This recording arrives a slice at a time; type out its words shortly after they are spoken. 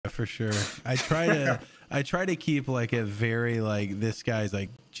for sure. I try to keep like a very like, this guy's like,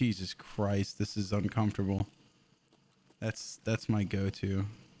 Jesus Christ, this is uncomfortable. That's my go-to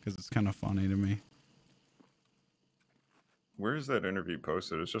because it's kind of funny to me. Where's that interview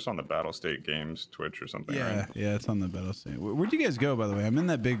posted? It's just on the Battle State Games Twitch or something, Yeah, right? yeah, it's on the Battle State. Where'd you guys go, by the way? I'm in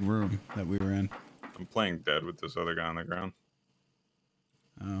that big room that we were in. I'm playing dead with this other guy on the ground.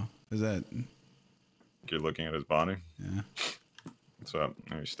 Oh, is that? You're looking at his body? Yeah. What's up?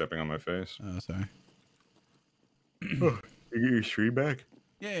 Are you stepping on my face? Oh, sorry. Oh, you get your stream back?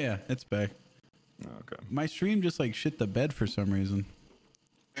 Yeah, it's back. Oh, okay. My stream just like shit the bed for some reason.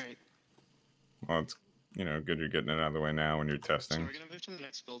 All right. Well, it's, you know, good you're getting it out of the way now when you're testing. So we're gonna move to the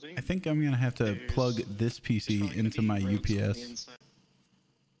next building. I think I'm gonna have to plug this PC into my UPS.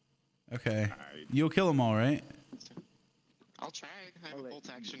 Okay. You'll kill them all, right? I'll try. I have a bolt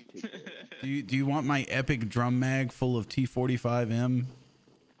action. Do you want my epic drum mag full of T45M?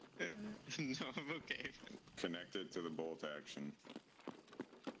 No, I'm okay. Connected to the bolt action.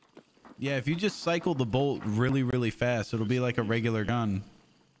 Yeah, if you just cycle the bolt really, really fast, it'll be like a regular gun.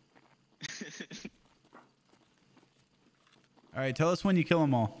 All right, tell us when you kill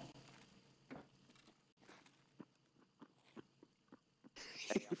them all.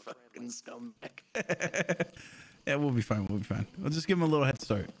 You fucking scumbag. Yeah, we'll be fine. We'll be fine. We'll just give them a little head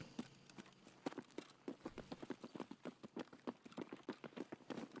start.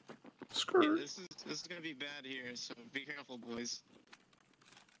 Yeah, this is gonna be bad here, so be careful, boys.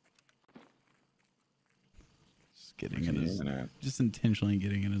 Just getting in his, just intentionally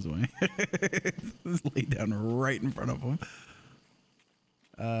getting in his way. Just lay down right in front of him.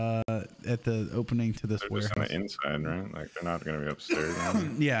 At the opening to this warehouse. Just on the inside, right? Like they're not gonna be upstairs.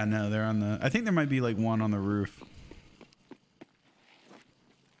 Yeah, no, they're on the. I think there might be like one on the roof.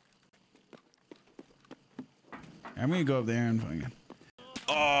 I'm gonna go up there and fucking.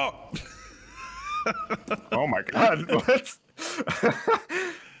 Oh! Oh my god! What? I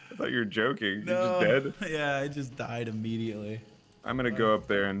thought you were joking. No. You're just dead. Yeah, I just died immediately. I'm gonna go up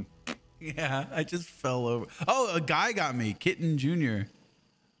there and. Yeah, I just fell over. Oh, a guy got me, Kitten Jr.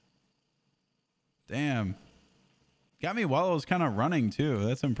 Damn. Got me while I was kind of running too.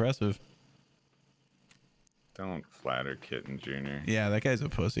 That's impressive. Don't flatter Kitten Jr. Yeah, that guy's a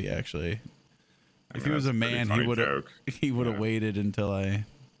pussy actually. I If mean, he was a that's man, pretty he would have joke. waited until I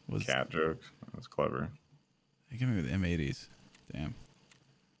was Cat jokes. That's clever. Give me the M80s. Damn.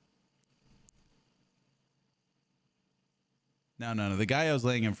 No. The guy I was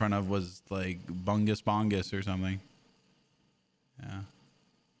laying in front of was like Bungus Bongus or something. Yeah.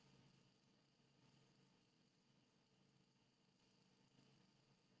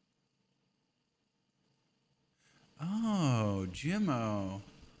 Oh, Jimmo.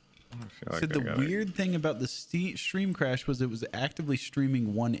 So the weird thing about the stream crash was it was actively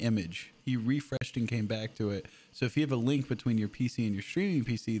streaming one image. He refreshed and came back to it. So if you have a link between your PC and your streaming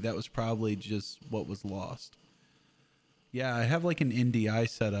PC, that was probably just what was lost. Yeah, I have like an NDI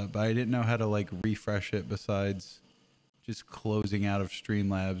setup, but I didn't know how to like refresh it besides just closing out of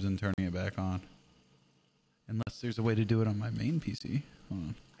Streamlabs and turning it back on. Unless there's a way to do it on my main PC. Hold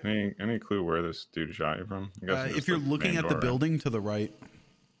on. Any clue where this dude shot you from? If you're looking at the building to the right.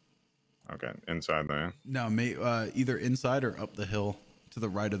 Okay, inside there. No, either inside or up the hill to the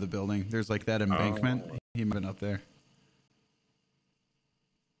right of the building. There's like that embankment. Oh. He might have been up there.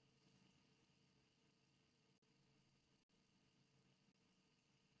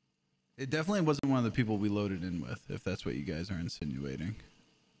 It definitely wasn't one of the people we loaded in with, if that's what you guys are insinuating.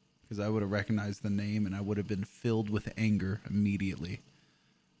 Because I would have recognized the name and I would have been filled with anger immediately.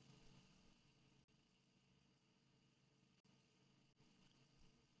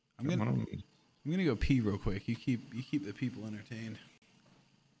 I'm gonna go pee real quick. You keep the people entertained.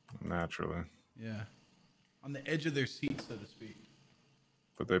 Naturally. Yeah. On the edge of their seat, so to speak.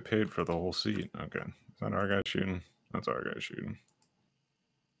 But they paid for the whole seat. Okay. Is that our guy shooting? That's our guy shooting.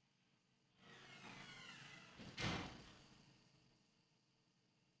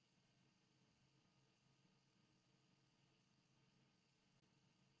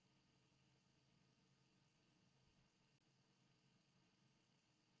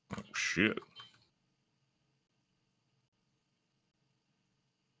 Oh, shit.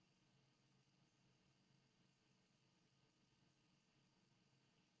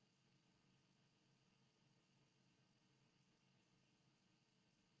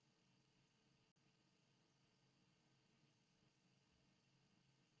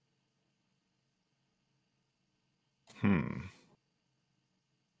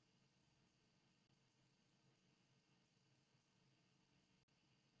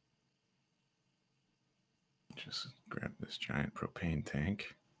 Just grab this giant propane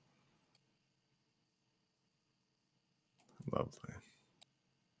tank. Lovely.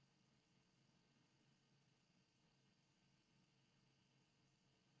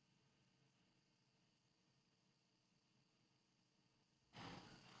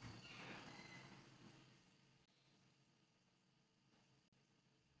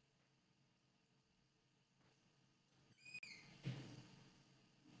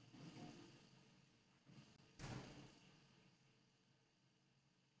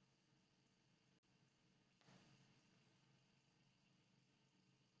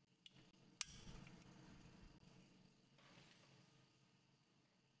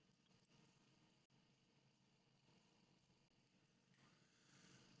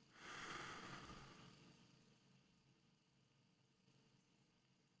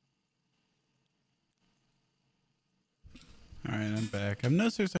 All right, I'm back. I've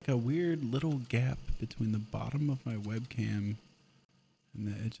noticed there's like a weird little gap between the bottom of my webcam and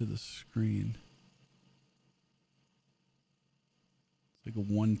the edge of the screen. It's like a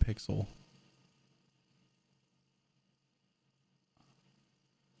 1 pixel. Or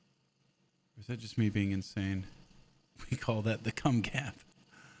is that just me being insane? We call that the cum gap.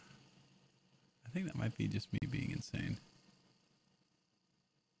 I think that might be just me being insane.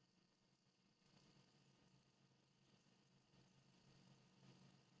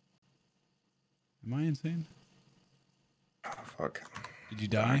 Am I insane? Oh, fuck. Did you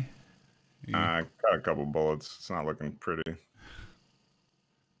die? I got a couple bullets. It's not looking pretty.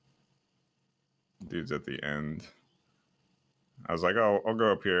 Dude's at the end. I was like, oh, I'll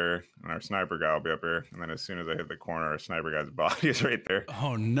go up here, and our sniper guy will be up here. And then as soon as I hit the corner, our sniper guy's body is right there.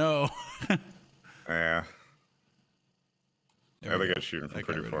 Oh, no. Yeah. There I think I'm shooting from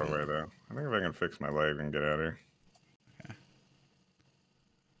pretty far away, though. I think if I can fix my leg and get out of here. Okay.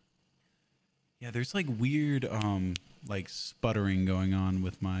 Yeah, there's like weird, like sputtering going on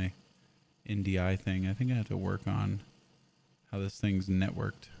with my NDI thing. I think I have to work on how this thing's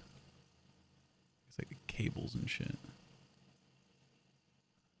networked. It's like cables and shit.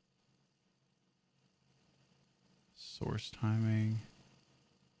 Source timing.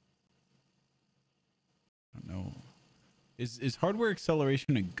 I don't know. Is hardware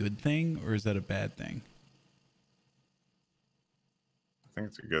acceleration a good thing or is that a bad thing? I think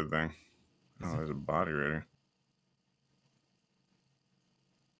it's a good thing. Oh, there's a body right here.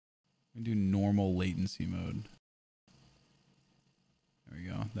 We do normal latency mode. There we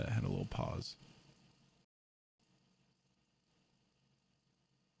go. That had a little pause.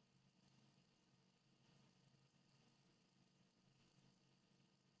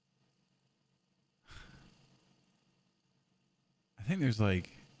 I think there's like...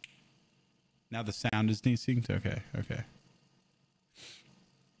 Now the sound is desynced? Okay, okay.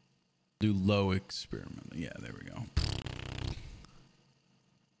 Do low experiment. Yeah, there we go.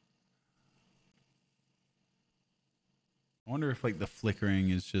 I wonder if like the flickering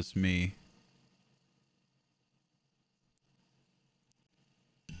is just me.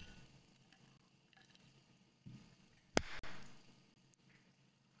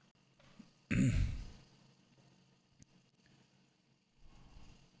 You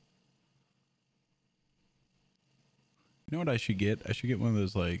know what I should get? I should get one of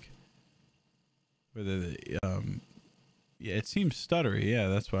those like where the yeah, it seems stuttery. Yeah,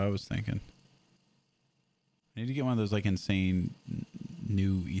 that's what I was thinking. I need to get one of those like insane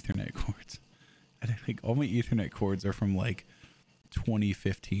new Ethernet cords. I think all my Ethernet cords are from like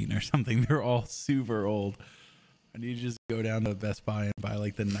 2015 or something. They're all super old. I need to just go down to Best Buy and buy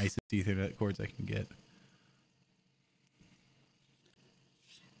like the nicest Ethernet cords I can get.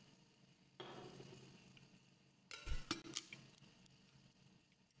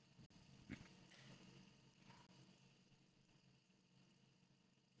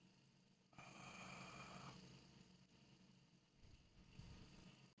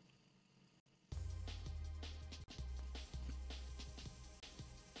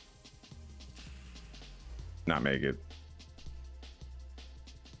 Not make it.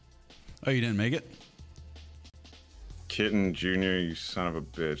 Oh, you didn't make it? Kitten Jr., you son of a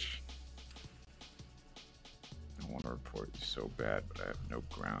bitch. I want to report you so bad, but I have no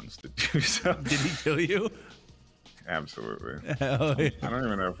grounds to do so. Did he kill you? Absolutely. Hell yeah. I don't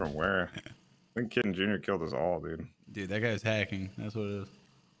even know from where. I think Kitten Jr. killed us all, dude. Dude, that guy's hacking. That's what it is.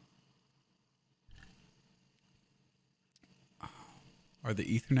 Are the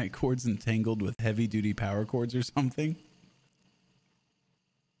Ethernet cords entangled with heavy-duty power cords or something?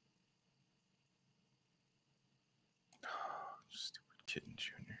 Stupid Kitten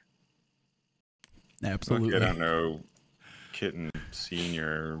Jr. Absolutely. Look, I don't know. Kitten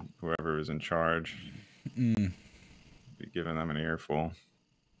Senior, whoever was in charge. Be giving them an earful.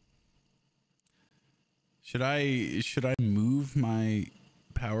 Should I move my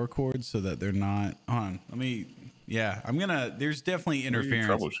power cords so that they're not on? Let me. Yeah, I'm gonna. There's definitely interference.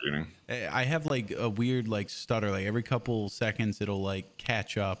 Troubleshooting. I have like a weird like stutter. Like every couple seconds, it'll like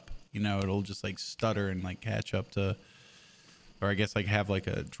catch up. You know, it'll just like stutter and like catch up to, or I guess like have like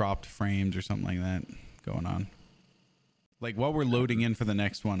a dropped frames or something like that going on. Like while we're loading in for the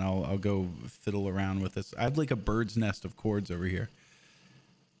next one, I'll go fiddle around with this. I have like a bird's nest of cords over here.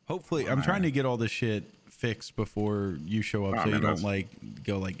 Hopefully, I'm trying to get all this shit fixed before you show up, so you don't like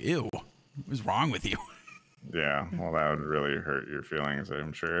go like, ew, what's wrong with you? Yeah, well, that would really hurt your feelings,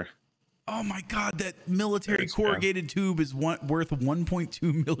 I'm sure. Oh my God, that military corrugated tube is worth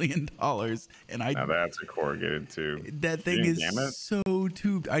 $1.2 million, and now that's a corrugated tube. That thing is so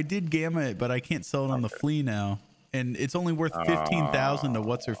tubed. I did gamma it, but I can't sell it on the flea now, and it's only worth $15,000 to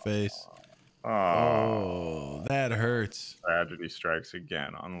what's her face. Oh, that hurts. Tragedy strikes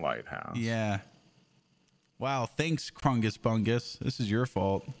again on Lighthouse. Yeah. Wow. Thanks, Krungus Bungus. This is your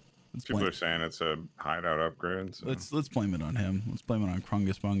fault. People are saying it's a hideout upgrade. So. Let's blame it on him. Let's blame it on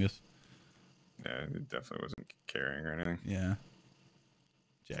Krungus Bungus. Yeah, he definitely wasn't carrying or anything. Yeah.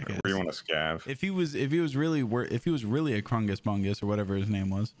 Jackass. Where you want to scav? If he was really a Krungus Bungus or whatever his name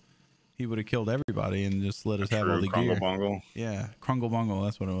was, he would have killed everybody and just let us have all the gear. Bungle. Yeah, Krungle Bungle.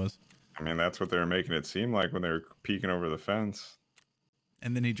 That's what it was. I mean, that's what they were making it seem like when they were peeking over the fence.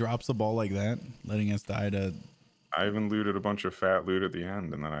 And then he drops the ball like that, letting us die to... I even looted a bunch of fat loot at the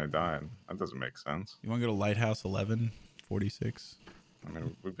end, and then I died. That doesn't make sense. You want to go to Lighthouse 1146? I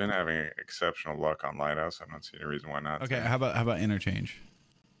mean, we've been having exceptional luck on Lighthouse. I don't see any reason why not. Okay, how about interchange?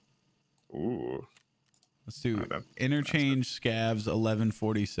 Ooh. Let's do interchange scavs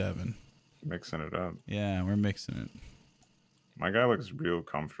 1147. Mixing it up. Yeah, we're mixing it. My guy looks real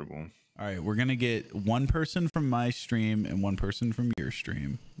comfortable. All right, we're going to get one person from my stream and one person from your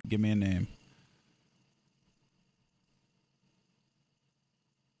stream. Give me a name.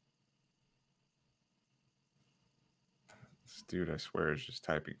 This dude, I swear, is just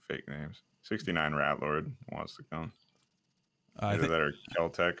typing fake names. 69 Ratlord wants to come. Either that or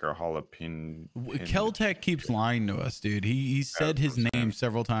Keltec or Jalapin. Keltec keeps lying to us, dude. He said his name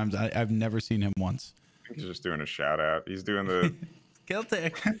several times. I've never seen him once. I think he's just doing a shout out. He's doing the...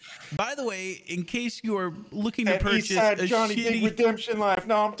 Keltec. By the way, in case you are looking to purchase a Johnny shitty Big Redemption Life,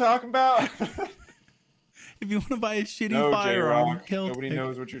 no, I'm talking about. If you want to buy a shitty firearm, Keltec. Nobody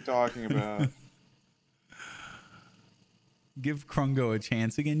knows what you're talking about. Give Krungo a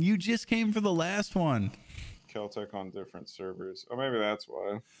chance again. You just came for the last one. Keltec on different servers. Oh, maybe that's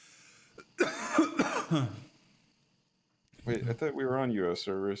why. Wait, I thought we were on US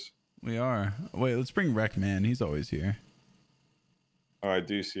servers. We are. Wait, let's bring Wreckman. He's always here. Oh, I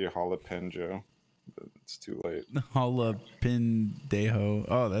do see a Jalapeno, but it's too late. Jalapendejo.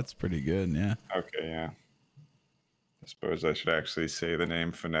 Oh, that's pretty good, yeah. Okay, yeah. I suppose I should actually say the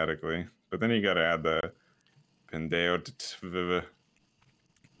name phonetically. But then you got to add the Pendejo.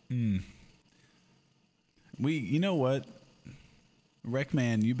 You know what?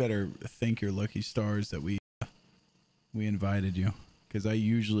 Wreckman, you better thank your lucky stars that we invited you. Because I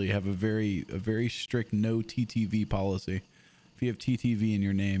usually have a very strict no TTV policy. If you have TTV in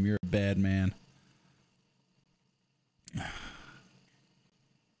your name, you're a bad man.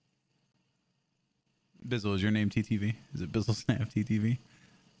 Bizzle, is your name TTV? Is it Bizzle Snap TTV?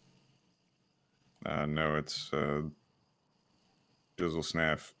 No, it's Bizzle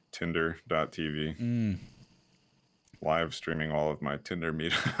Snap Tinder.tv. Live streaming all of my Tinder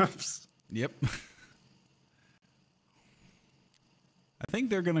meetups. Yep. I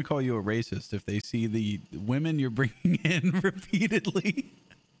think they're going to call you a racist if they see the women you're bringing in repeatedly.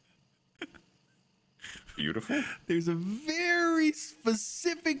 Beautiful. There's a very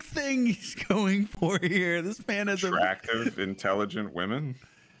specific thing he's going for here. This man has attractive, intelligent women.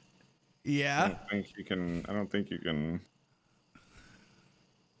 Yeah. I don't think you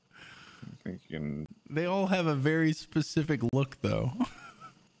can. They all have a very specific look, though.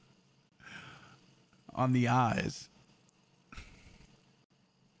 On the eyes.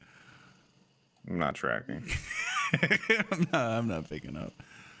 I'm not tracking. I'm not picking up.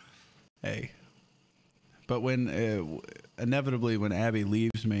 Hey. But when inevitably when Abby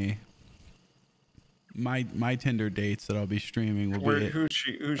leaves me, my Tinder dates that I'll be streaming will be who's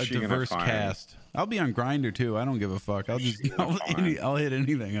she diverse cast. I'll be on Grindr too. I don't give a fuck. I'll hit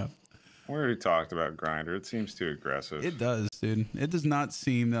anything up. We already talked about Grindr. It seems too aggressive. It does, dude. It does not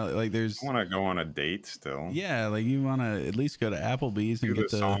seem that, like there's. I want to go on a date still. Yeah, like you want to at least go to Applebee's and get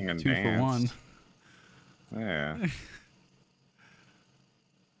the song and 2 for 1. Yeah.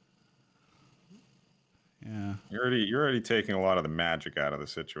 Yeah. You're already taking a lot of the magic out of the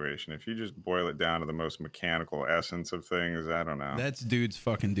situation. If you just boil it down to the most mechanical essence of things, I don't know. That's dudes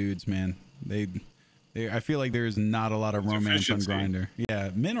fucking dudes, man. I feel like there's not a lot of romance on Grindr.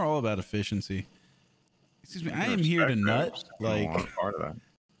 Yeah, men are all about efficiency. Excuse me, I am here to nut. Like, part of that.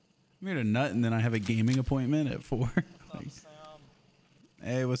 I'm here to nut, and then I have a gaming appointment at 4. Like,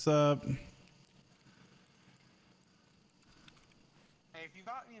 hey, what's up? Hey, if you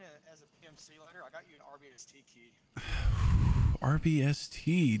got me as a PMC letter, I got you an RBST key.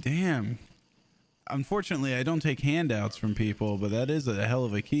 RBST, damn. Unfortunately, I don't take handouts from people, but that is a hell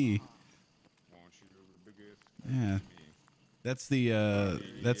of a key. Yeah, that's the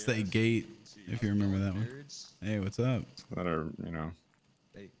gate. If you remember that one. Hey, what's up? Is that a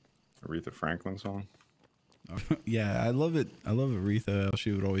Aretha Franklin song? Yeah, I love it. I love Aretha.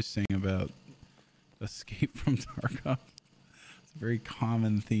 She would always sing about Escape from Tarkov. It's a very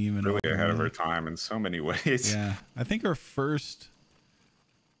common theme. And really ahead of her time in so many ways. Yeah, I think her first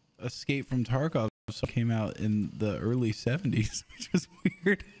Escape from Tarkov came out in the early 70s, which was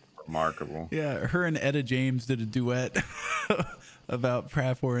weird. Remarkable. Yeah, her and Etta James did a duet about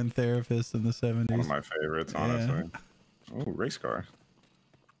Prafor and Therapist in the 70s. One of my favorites, honestly. Yeah. Oh, race car.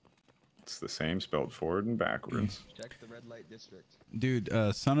 It's the same spelled forward and backwards. Check the red light district. Dude,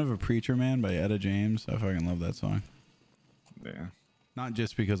 Son of a Preacher Man by Etta James. I fucking love that song. Yeah. Not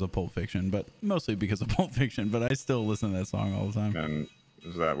just because of Pulp Fiction, but mostly because of Pulp Fiction. But I still listen to that song all the time. And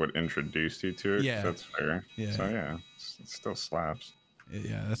is that what introduced you to it? Yeah. That's fair. Yeah. So, yeah, it still slaps.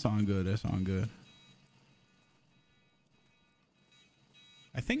 Yeah, that song good. That song good.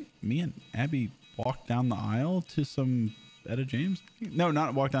 I think me and Abby walked down the aisle to some Etta James. No,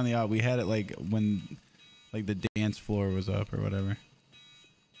 not walk down the aisle. We had it like when like the dance floor was up or whatever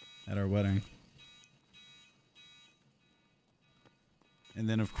at our wedding. And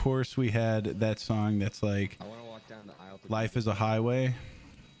then of course we had that song that's like I want to walk down the aisle. Life is a Highway.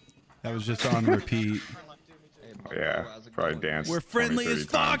 That was just on repeat. Yeah, probably dance. We're friendly as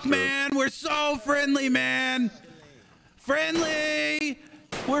fuck, man. We're so friendly, man. Friendly.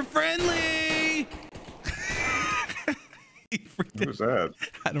 We're friendly. What was that?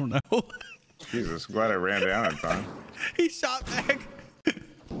 I don't know. Jesus, I'm glad I ran down in time. He shot back.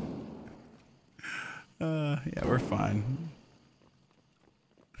 Yeah, we're fine.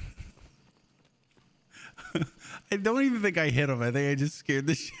 I don't even think I hit him. I think I just scared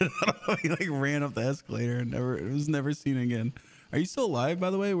the shit out of him. He like ran up the escalator and it was never seen again. Are you still alive, by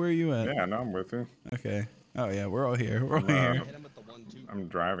the way? Where are you at? Yeah, no, I'm with you. Okay. Oh yeah, we're all here. We're all here. I'm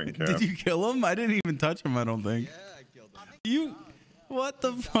driving, Kev. Did you kill him? I didn't even touch him, I don't think. Yeah, I killed him. You, what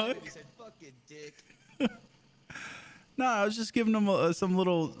the fuck? He said, "Fucking dick." No, I was just giving him a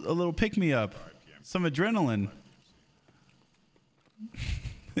little pick me up, some adrenaline.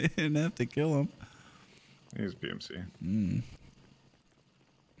 They didn't have to kill him. He's PMC. Mm.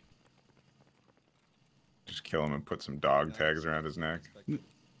 Just kill him and put some dog tags around his neck.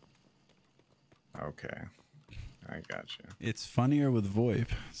 Okay, I got you. It's funnier with VoIP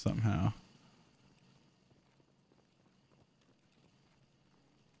somehow.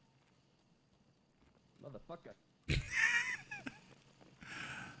 Motherfucker.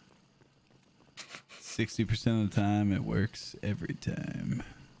 60% of the time, it works every time.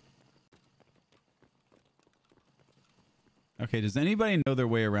 Okay, does anybody know their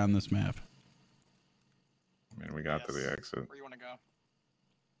way around this map? I mean, we got to the exit. Where you want to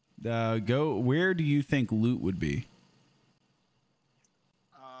go? Go. Where do you think loot would be?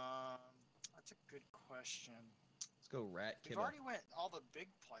 That's a good question. Let's go, rat. We've already went all the big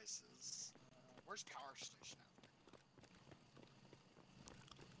places. Where's Power Station?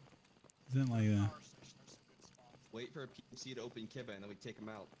 Isn't like that? Power Station. There's some good spots. Wait for a PMC to open Kiba and then we take him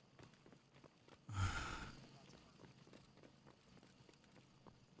out.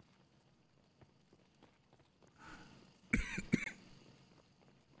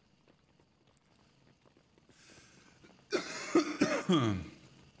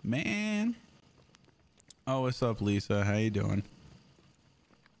 Man. Oh, what's up, Lisa? How you doing?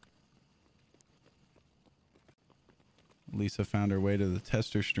 Lisa found her way to the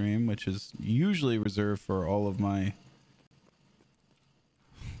tester stream, which is usually reserved for all of my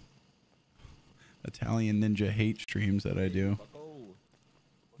Italian Ninja hate streams that I do.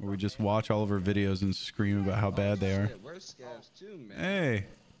 Where we just watch all of her videos and scream about how bad they are. We're scavs too, man. Hey.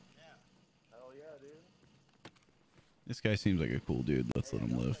 Hell yeah, dude. This guy seems like a cool dude. Let's let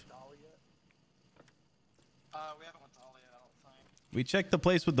him live. We haven't went to Ollie yet, I don't think. We checked the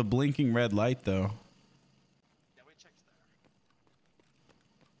place with the blinking red light, though. Yeah, we checked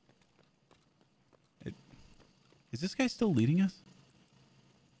there. Is this guy still leading us?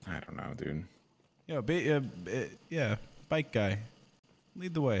 I don't know, dude. Yo, yeah, bike guy,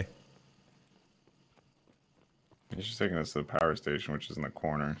 lead the way. He's just taking us to the power station, which is in the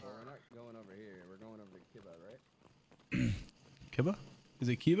corner. Well, we're not going over here. We're going over to Kiba, right? Kiba? Is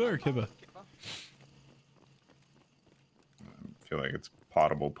it Kiba or Kiba? I feel like it's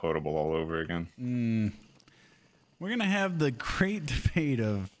potable all over again. We're gonna have the great debate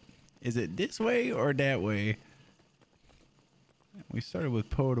of, is it this way or that way? We started with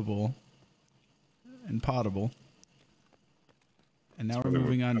potable and potable, and now we're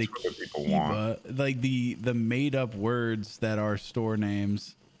moving on to Kiba, like the made up words that are store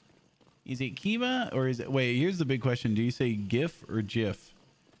names. Is it Kiba or is it? Wait, here's the big question: do you say GIF or GIF?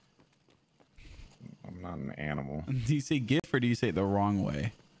 I'm not an animal. Do you say GIF or do you say it the wrong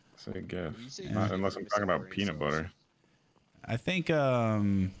way? I say GIF, unless I'm talking about peanut butter. I think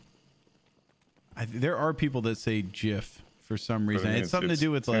there are people that say GIF for some reason. It's something to do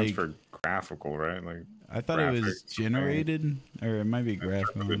with like for graphical, right? Like I thought it was generated, or it might be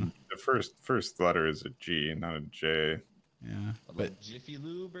graphical. The first letter is a G, not a J. Yeah, but Jiffy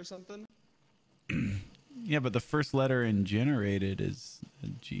Lube or something. Yeah, but the first letter in generated is a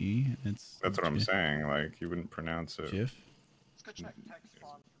G. That's what I'm saying. Like you wouldn't pronounce it. GIF. Let's go check text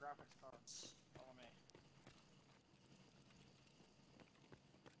font, graphics cards. Follow me.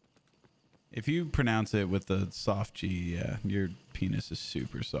 If you pronounce it with the soft G, yeah, your penis is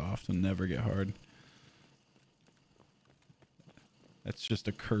super soft and never get hard. That's just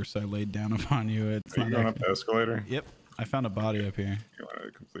a curse I laid down upon you. It's Are you going up the escalator? Yep. I found a body up here. You went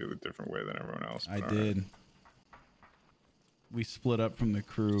a completely different way than everyone else. I did. Right. We split up from the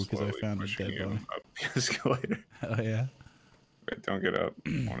crew because I found a dead body. Up the escalator. Oh, yeah. Wait, don't get up.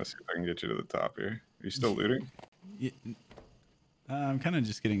 I want to see if I can get you to the top here. Are you still looting? Yeah, I'm kind of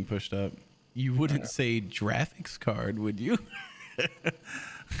just getting pushed up. You wouldn't say graphics card, would you?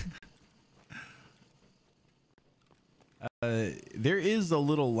 There is a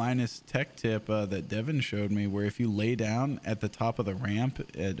little Linus tech tip that Devin showed me where if you lay down at the top of the ramp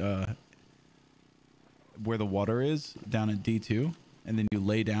at where the water is down at D2 and then you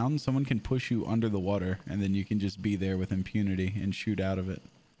lay down, someone can push you under the water and then you can just be there with impunity and shoot out of it.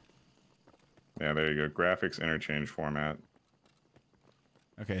 Yeah, there you go. Graphics interchange format.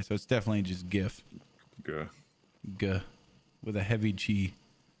 Okay, so it's definitely just GIF. G. With a heavy G.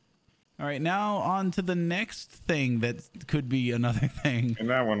 All right, now on to the next thing that could be another thing. And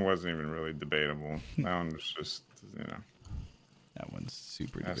that one wasn't even really debatable. That one was just, you know. That one's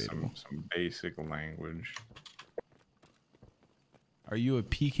super debatable. Some basic language. Are you a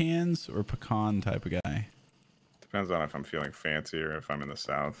pecans or pecan type of guy? Depends on if I'm feeling fancy or if I'm in the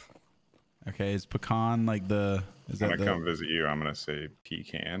South. Okay, is pecan like the... When I come visit you, I'm going to say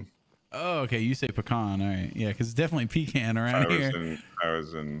pecan. Oh, okay, you say pecan. All right, yeah, because it's definitely pecan around here. If I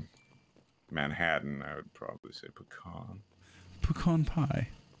was in Manhattan, I would probably say pecan. Pecan pie.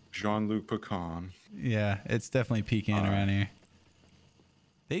 Jean-Luc Pecan. Yeah, it's definitely pecan around here.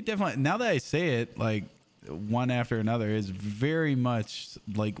 They definitely, now that I say it, like one after another, is very much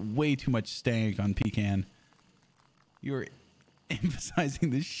like way too much stank on pecan. You're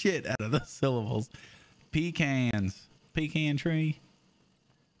emphasizing the shit out of those syllables. Pecans. Pecan tree.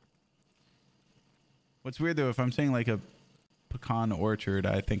 What's weird though, if I'm saying like a pecan orchard,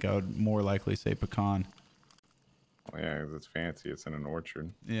 I think I would more likely say pecan. Well, yeah, because it's fancy. It's in an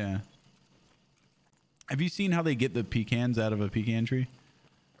orchard. Yeah. Have you seen how they get the pecans out of a pecan tree?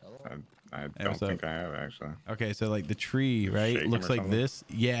 I don't think I have, actually. Okay, so like the tree, right, looks like this.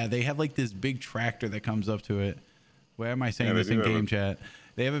 Yeah, they have like this big tractor that comes up to it. Why am I saying this in game chat?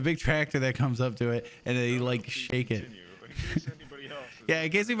 They have a big tractor that comes up to it, and they like shake it. Yeah,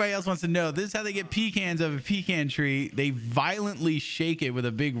 in case anybody else wants to know, this is how they get pecans of a pecan tree. They violently shake it with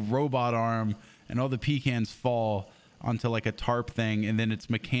a big robot arm, and all the pecans fall onto like a tarp thing, and then it's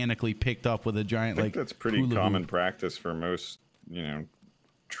mechanically picked up with a giant like. That's pretty common practice for most, you know,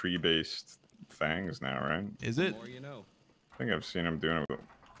 tree-based things now, right? Is it? The more you know. I think I've seen them doing it with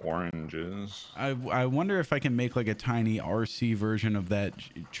oranges. I wonder if I can make like a tiny RC version of that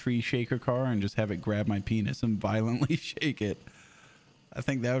tree shaker car and just have it grab my penis and violently shake it. I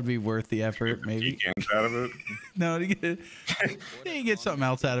think that would be worth the effort, maybe. Pecans out of it? No, you get something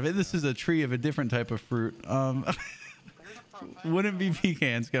else out of it. This is a tree of a different type of fruit. Wouldn't be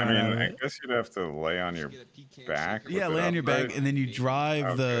pecans coming out of it. I guess you'd have to lay on your back. Yeah, lay on your back, and then you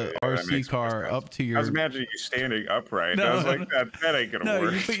drive the RC car up to your... I was imagining you standing upright. I was like, that ain't gonna work. No,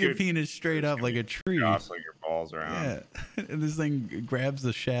 you put your penis straight up like a tree. Jostling your balls around. Yeah, and this thing grabs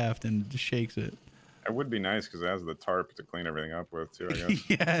the shaft and shakes it. It would be nice because it has the tarp to clean everything up with, too, I guess.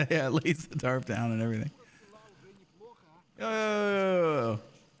 Yeah, it lays the tarp down and everything. Oh.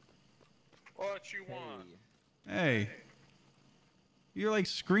 What you want? Hey. You're like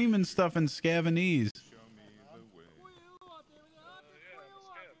screaming stuff in Scavanese. Show me the way.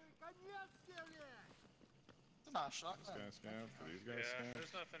 It's not a shotgun. This guy scav for these guys Yeah, scav.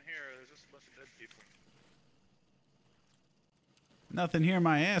 there's nothing here. There's just a bunch of dead people. Nothing here in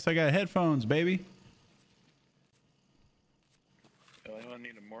my ass. I got headphones, baby. Oh, anyone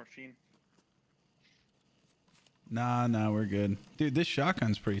need a morphine? Nah, we're good. Dude, this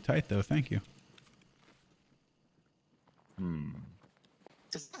shotgun's pretty tight, though. Thank you.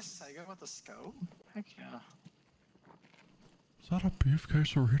 Is that Sega with a scope? Heck yeah. Is that a beef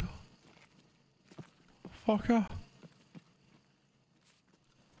quesarito? Fuck yeah.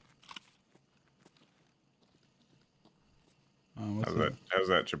 How's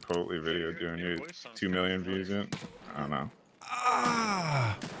that Chipotle video doing? You 2 million views yet? I don't know.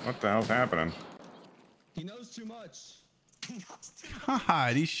 Ah! What the hell's happening? He knows too much.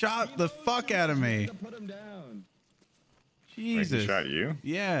 God, he shot the fuck out of me. Put him down. Wait, Jesus. he shot you?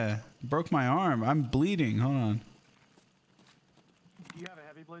 Yeah, broke my arm. I'm bleeding. Hold on. Do you have a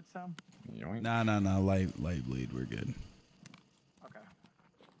heavy blade, Sam? Yoink. Nah. Light bleed. We're good. Okay.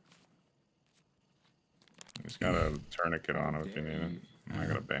 Just got a tourniquet on him if you need it. I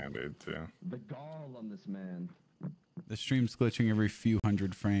got a band-aid too. The gall on this man. The stream's glitching every few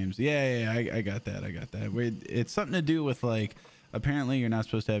hundred frames. Yeah, I got that. Wait, it's something to do with like, apparently you're not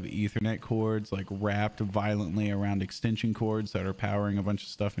supposed to have Ethernet cords like wrapped violently around extension cords that are powering a bunch of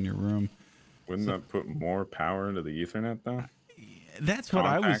stuff in your room. Wouldn't that put more power into the Ethernet though? That's what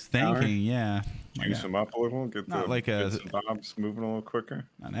I was thinking. Power? Yeah. Juice them up a little, get Not the like bits and bobs moving a little quicker.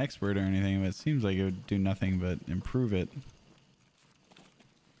 Not an expert or anything, but it seems like it would do nothing but improve it.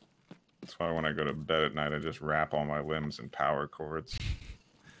 That's why when I go to bed at night, I just wrap all my limbs in power cords.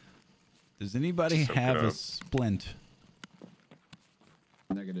 Does anybody Soak have it a up. splint?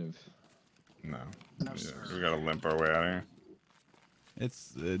 Negative. No. No, Yeah, sir. we gotta limp our way out of here.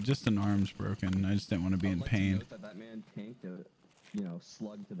 It's just an arm's broken. I just didn't want to be I'd in like to pain. note that man tanked a,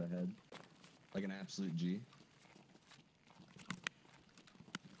 slug to the head, like an absolute G.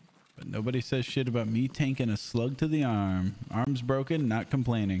 But nobody says shit about me tanking a slug to the arm. Arm's broken, not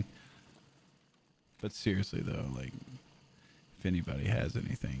complaining. But seriously though, like, if anybody has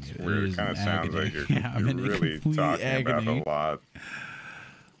anything, it Weird. is Kind of an sounds agony. like you're, Yeah, I'm you're in a really complete talking agony. about a lot.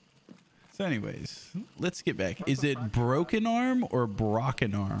 So anyways, let's get back. Is it broken arm or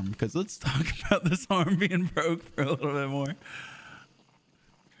broken arm? Because let's talk about this arm being broke for a little bit more.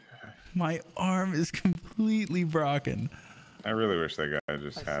 My arm is completely broken. I really wish that guy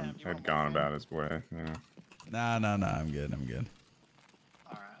just Hey, Sam, you had want gone one? about his way. You know, Nah, I'm good.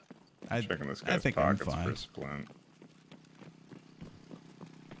 All right. checking this I guy's think I'm pockets for fine. a splint.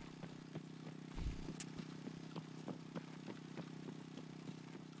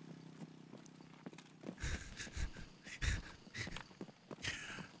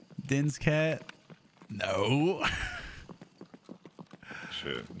 Din's cat? No.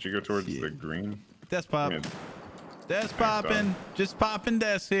 Shit. Did you go towards Shit. the green? Desk pop. Yeah. Desk popping. Just popping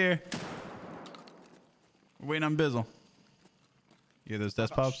desk here. We're waiting on Bizzle. You hear those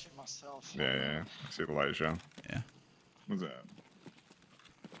desk I'm about to pops? shoot myself. Yeah. I see the light show. Yeah. What's that?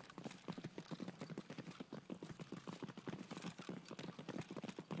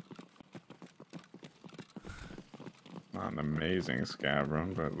 Not an amazing scav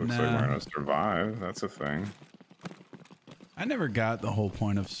run, but it looks like Nah. we're gonna survive. That's a thing. I never got the whole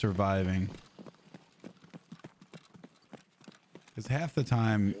point of surviving. Because half the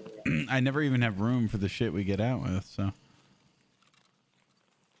time, I never even have room for the shit we get out with, so.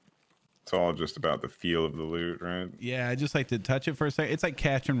 It's all just about the feel of the loot, right? Yeah, I just like to touch it for a second. It's like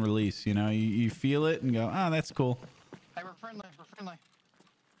catch and release, you know? You feel it and go, oh, that's cool. Hey, we're friendly. We're friendly.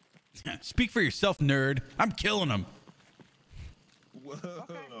 Speak for yourself, nerd. I'm killing him. Whoa.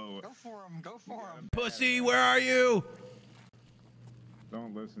 Okay. Go for him. Go for him. Pussy, where are you?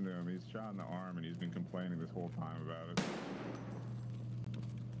 Don't listen to him. He's shot in the arm and he's been complaining this whole time about it.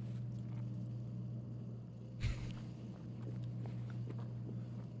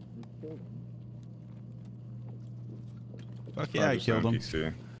 Fuck yeah, I killed him.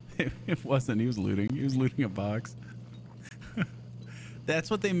 NPC. It wasn't. He was looting. He was looting a box. That's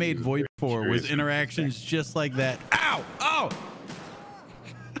what they made VoIP for, was curious. interactions just like that. Ow! Oh!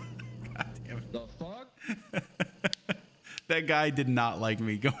 God damn it. The fuck? That guy did not like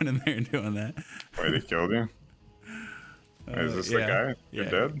me going in there and doing that. Wait, he killed you? Is this the guy? You're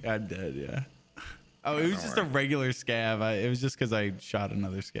dead? I'm dead, yeah. Oh, it was Don't just worry. a regular scav. It was just because I shot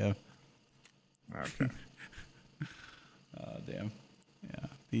another scav. Okay. Oh, damn.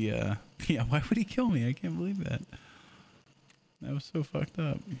 Yeah. Yeah, why would he kill me? I can't believe that. That was so fucked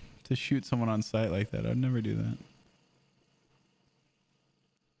up. to shoot someone on sight like that. I'd never do that.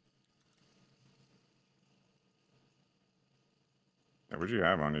 What'd you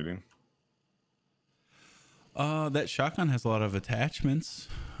have on you, dude? That shotgun has a lot of attachments.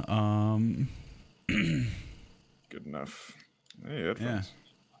 Good enough. Hey, headphones. Yeah.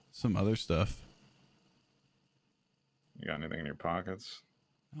 Some other stuff. You got anything in your pockets?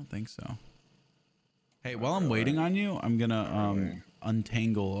 I don't think so. Hey, while I'm waiting on you, I'm gonna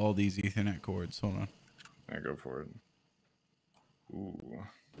untangle all these Ethernet cords. Hold on. Yeah, go for it. Ooh.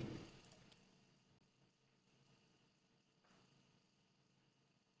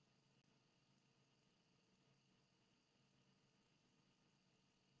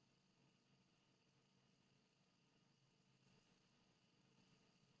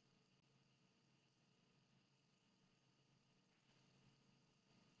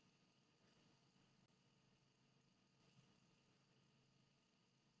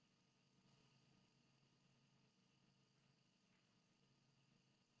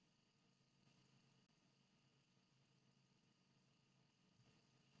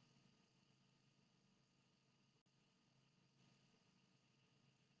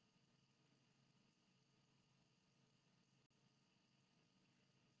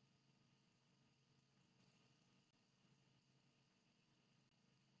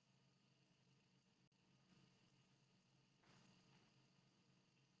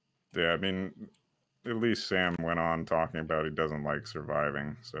 Yeah, I mean, at least Sam went on talking about he doesn't like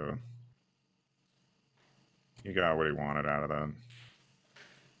surviving, so he got what he wanted out of that.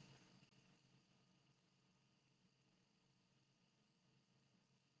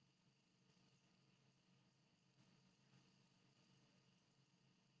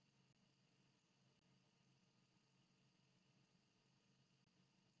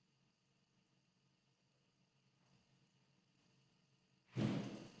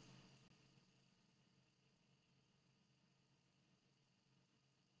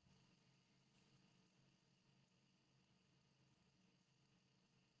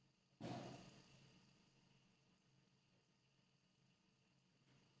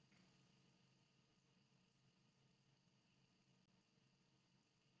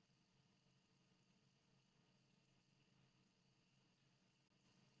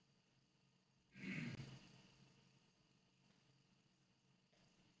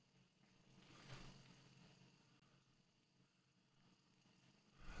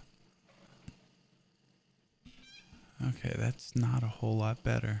 Okay, that's not a whole lot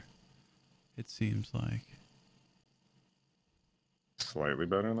better. It seems like. Slightly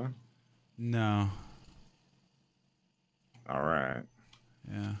better, then? No. All right.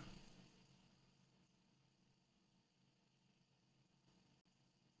 Yeah.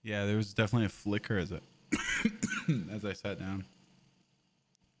 Yeah, there was definitely a flicker as as I sat down.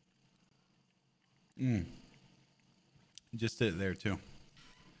 Just did it there too.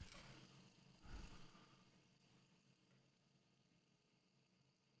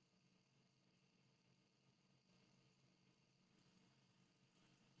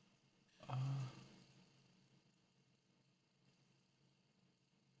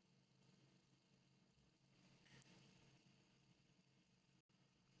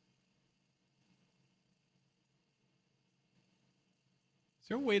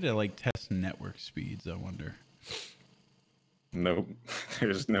 Is there a way to like test network speeds? I wonder. Nope.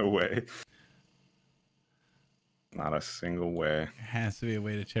 There's no way. Not a single way. There has to be a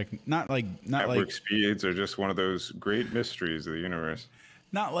way to check. Not Network speeds are just one of those great mysteries of the universe.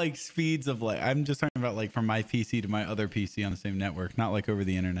 Not like speeds of like. I'm just talking about like from my PC to my other PC on the same network. Not like over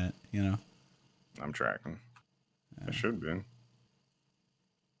the internet. You know. I'm tracking. Yeah. I should be.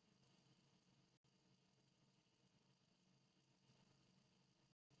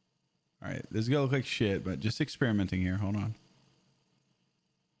 All right, this is gonna look like shit, but just experimenting here. Hold on.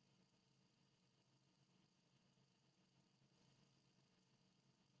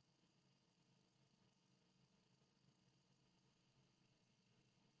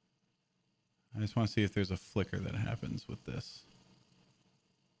 I just want to see if there's a flicker that happens with this.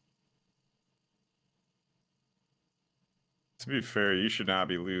 To be fair, you should not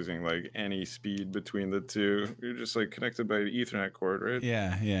be losing like any speed between the two. You're just like connected by the Ethernet cord, right?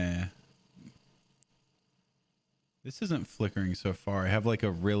 Yeah. This isn't flickering so far. I have like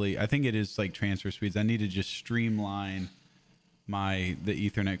I think it is like transfer speeds. I need to just streamline the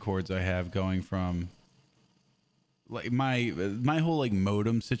Ethernet cords I have going from like my whole like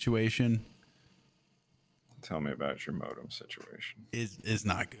modem situation. Tell me about your modem situation. Is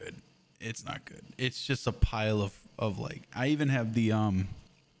not good. It's not good. It's just a pile of like, I even have the Why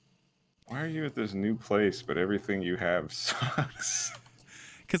are you at this new place but everything you have sucks?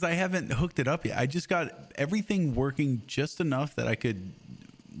 because I haven't hooked it up yet. I just got everything working just enough that I could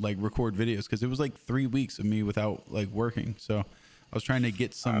like record videos, because it was like 3 weeks of me without like working. So I was trying to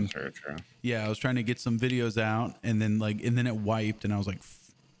get some. True. Yeah, I was trying to get some videos out, and then it wiped, and I was like,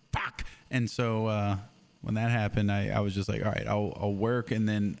 fuck. And so when that happened, I was just like, all right, I'll work, and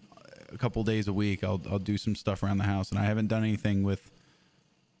then a couple days a week I'll do some stuff around the house. And I haven't done anything with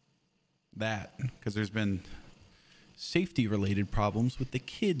that because there's been safety related problems with the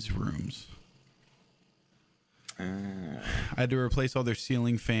kids' rooms. I had to replace all their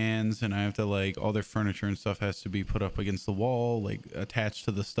ceiling fans, and I have to like all their furniture and stuff has to be put up against the wall, like attached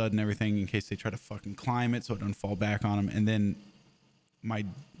to the stud and everything, in case they try to fucking climb it so it doesn't fall back on them. And then my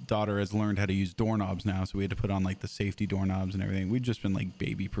daughter has learned how to use doorknobs now, so we had to put on like the safety doorknobs and everything. We've just been like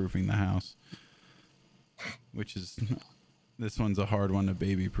baby proofing the house, which is this one's a hard one to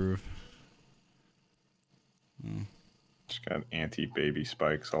baby proof. Just got anti-baby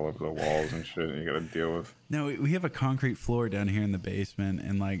spikes all over the walls and shit you gotta deal with. No, we have a concrete floor down here in the basement,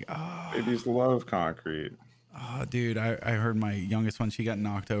 and like, babies love concrete. Oh, dude, I heard my youngest one, she got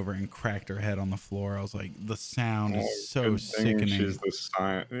knocked over and cracked her head on the floor. I was like, the sound is so sickening. She's the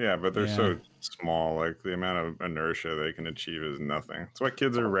sign. Yeah, but they're so small. Like the amount of inertia they can achieve is nothing. That's why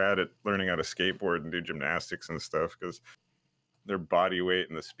kids are rad at learning how to skateboard and do gymnastics and stuff, because their body weight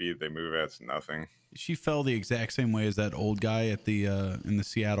and the speed they move at is nothing. She fell the exact same way as that old guy at the in the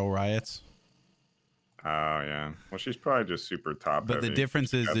Seattle riots. Oh yeah. Well, she's probably just super top But heavy. the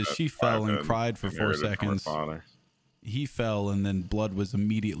difference is she fell and cried for 4 seconds. He fell, and then blood was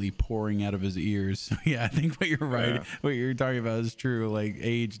immediately pouring out of his ears. So yeah, I think what you're right. Yeah. What you're talking about is true. Like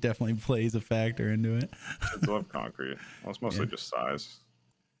age definitely plays a factor into it. Kids love concrete. Well, it's mostly just size.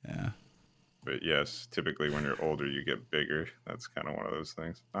 Yeah. But yes, typically when you're older, you get bigger. That's kind of one of those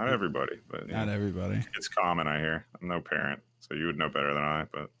things. Not everybody, but not everybody. It's common, I hear. I'm no parent, so you would know better than I.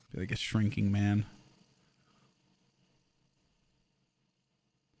 But like a shrinking man.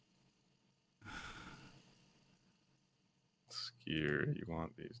 Skier, you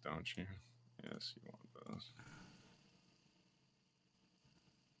want these, don't you? Yes, you want those.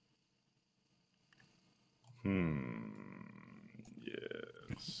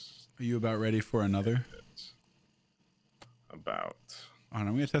 Yes. Are you about ready for another? About. Hold on,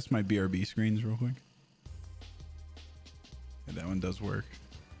 I'm going to test my BRB screens real quick. Yeah, that one does work.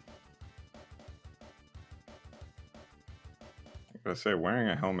 I gotta say, wearing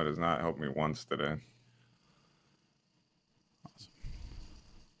a helmet has not helped me once today. Awesome.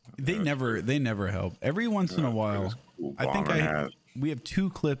 They never help. Every once in a while, cool I think we have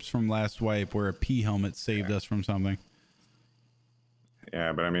 2 clips from last wipe where a P helmet saved us from something.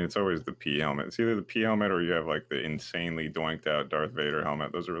 Yeah, but I mean, it's always the P helmet. It's either the P helmet or you have like the insanely doinked out Darth Vader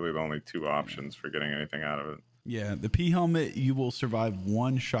helmet. Those are really the only 2 options for getting anything out of it. Yeah, the P helmet, you will survive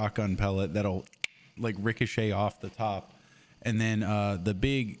 1 shotgun pellet that'll like ricochet off the top. And then the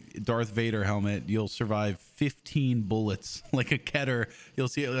big Darth Vader helmet, you'll survive 15 bullets. Like a Keter, you'll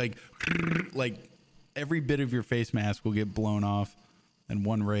see it like every bit of your face mask will get blown off in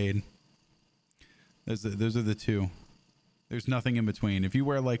 1 raid. Those are the 2. There's nothing in between. If you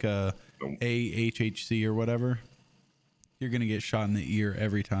wear like a AHHC or whatever, you're going to get shot in the ear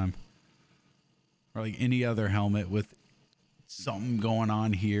every time. Or like any other helmet with something going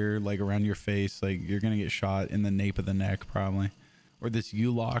on here, like around your face, like you're going to get shot in the nape of the neck probably. Or this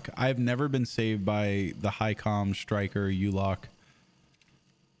U-lock. I've never been saved by the high-com striker U-lock.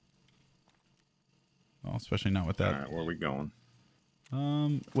 Well, especially not with that. All right, where are we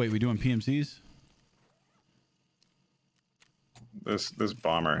going? Wait, we doing PMCs? This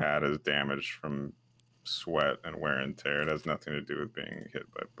bomber hat is damaged from sweat and wear and tear. It has nothing to do with being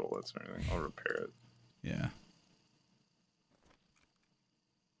hit by bullets or anything. I'll repair it. Yeah.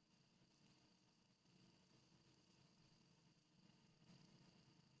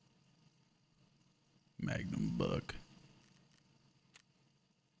 Magnum buck.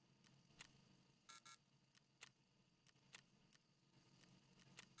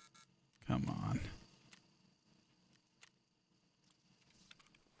 Come on.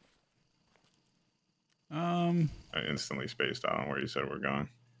 I instantly spaced out on where you said we're going.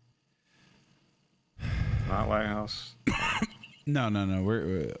 Not Lighthouse. No.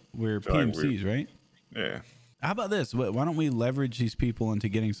 We're PMCs, right? Yeah. How about this? Why don't we leverage these people into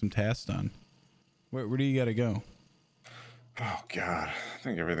getting some tasks done? Where do you got to go? Oh God, I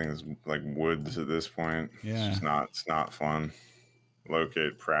think everything's like woods at this point. Yeah. It's not fun.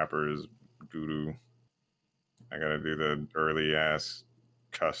 Locate preppers, doo-doo. I gotta do the early ass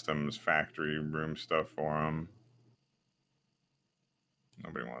customs factory room stuff for them.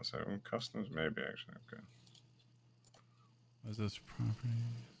 Nobody wants that. Customs, maybe actually. Okay. What's this property?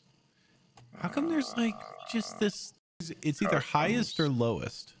 How come there's like just this? It's either highest or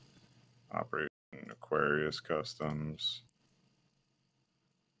lowest. Operation Aquarius Customs.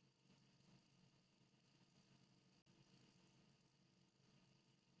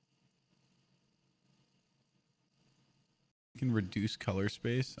 You can reduce color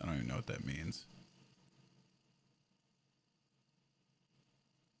space. I don't even know what that means.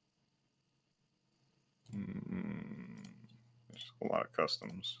 There's a lot of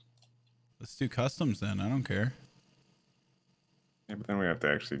customs. Let's do customs then. I don't care. Yeah, but then we have to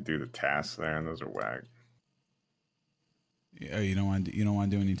actually do the tasks there, and those are whack. Yeah, you don't want to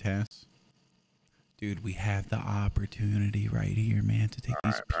do any tasks, dude. We have the opportunity right here, man, to take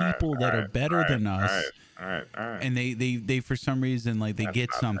these people that are better than us. All right. And they for some reason like they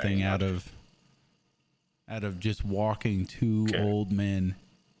get something out of just walking two old men.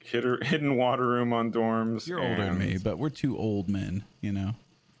 Hidden water room on dorms. You're older than me, but we're two old men, you know.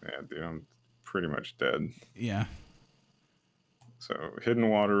 Yeah, dude, I'm pretty much dead. Yeah. So hidden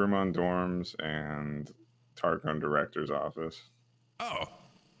water room on dorms and Tarkov director's office. Oh.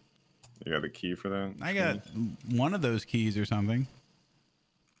 You got the key for that? I got one of those keys or something.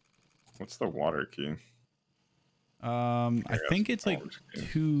 What's the water key? I think it's like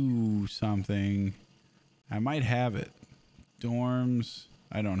 2 something. I might have it. Dorms.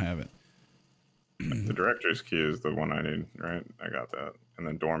 I don't have it. The director's key is the one I need, right? I got that. And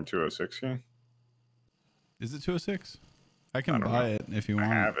then dorm 206 key? Is it 206? I can buy it if you want.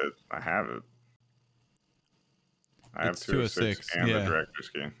 I have it. I have 206 and the director's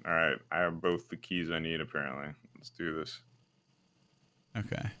key. All right. I have both the keys I need, apparently. Let's do this.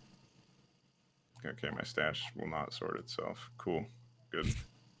 Okay. Okay, my stash will not sort itself. Cool. Good.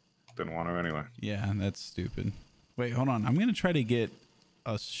 Didn't want to anyway. Yeah, that's stupid. Wait, hold on. I'm going to try to get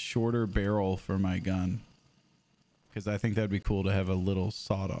a shorter barrel for my gun. Because I think that'd be cool to have a little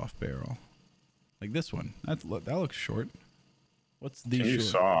sawed-off barrel. Like this one. That looks short. What's the Can you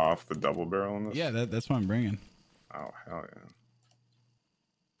saw off the double barrel in this? Yeah, that's what I'm bringing. Oh, hell yeah.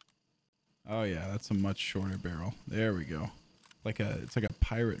 Oh, yeah, that's a much shorter barrel. There we go. It's like a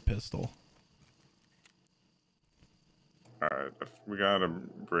pirate pistol. All right, we gotta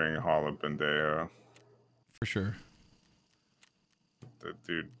bring Hala Bendeo. For sure. The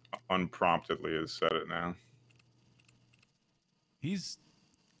dude unpromptedly has said it now.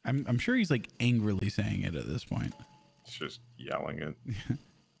 I'm sure he's like angrily saying it at this point. He's just yelling it.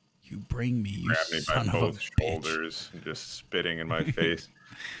 You bring me, you Grab me son by of both a shoulders and just spitting in my face.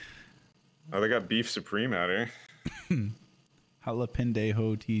 Oh, they got beef supreme out here.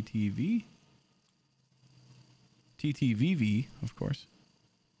 Jalapendejo TTV. TTVV, of course.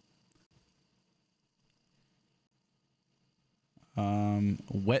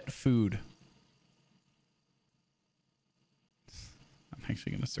 Wet food. I'm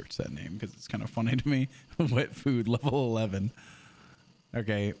actually going to search that name because it's kind of funny to me. Wet food, level 11.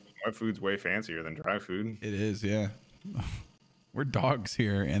 Okay. Wet food's way fancier than dry food. It is, yeah. We're dogs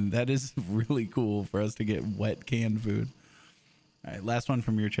here, and that is really cool for us to get wet canned food. All right, last one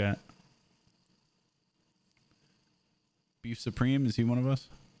from your chat. Beef Supreme, is he one of us?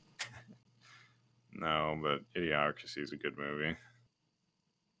 No, but Idiocracy is a good movie.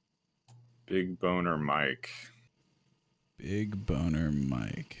 Big Boner Mike. Big Boner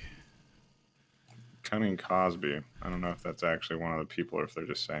Mike. Cunning Cosby. I don't know if that's actually one of the people or if they're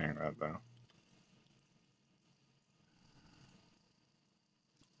just saying that, though.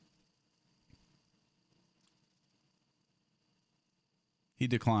 He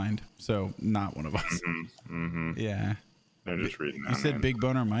declined, so not one of us. Yeah. They're just reading that. You said Big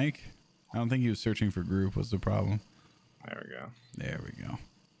Boner Mike? I don't think he was searching for group was the problem. There we go. There we go.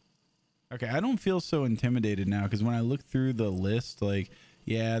 Okay, I don't feel so intimidated now because when I look through the list, like,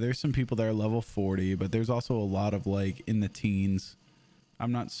 yeah, there's some people that are level 40, but there's also a lot of, like, in the teens.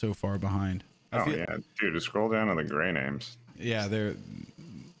 I'm not so far behind. Yeah. Dude, just scroll down to the gray names. Yeah, they're...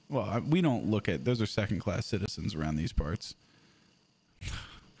 Well, we don't look at... Those are second-class citizens around these parts. I'm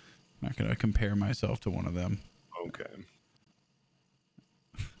not going to compare myself to one of them. Okay.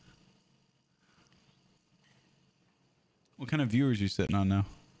 What kind of viewers are you sitting on now?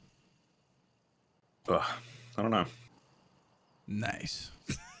 Ugh, I don't know. Nice.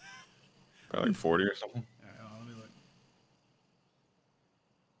 Probably like 40 or something. Let me look.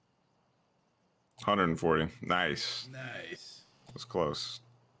 140. Nice. Nice. That's close.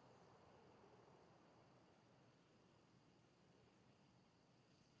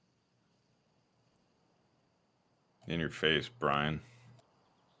 In your face, Brian.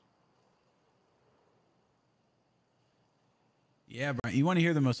 Yeah, Brian. You want to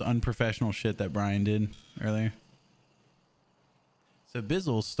hear the most unprofessional shit that Brian did earlier? So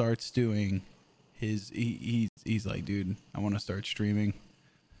Bizzle starts doing his. He's like, dude, I want to start streaming.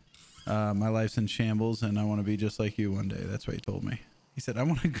 My life's in shambles, and I want to be just like you one day. That's what he told me. He said, I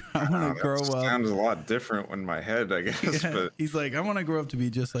want to grow up. Sounds a lot different in my head, I guess. Yeah, but he's like, I want to grow up to be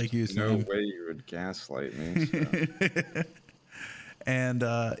just like you, no Sam. way you would gaslight me. So. And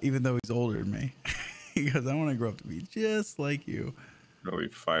even though he's older than me, he goes, I want to grow up to be just like you. Really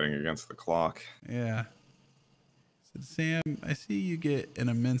fighting against the clock. Yeah. I said, Sam, I see you get an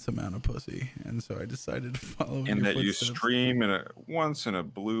immense amount of pussy, and so I decided to follow in And your that you footsteps. stream once in a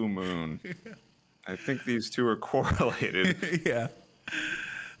blue moon. I think these two are correlated. Yeah.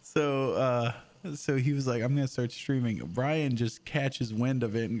 So he was like, I'm gonna start streaming. Brian just catches wind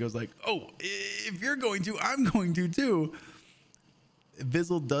of it and goes like, oh, if you're going to, I'm going to too.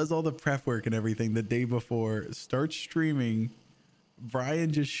 Bizzle does all the prep work and everything the day before, starts streaming.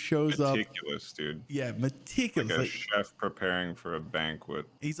 Brian just shows up. Meticulous, dude. Yeah, meticulous. Like a chef preparing for a banquet.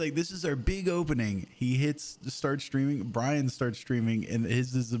 He's like, this is our big opening. He hits start streaming. Brian starts streaming, and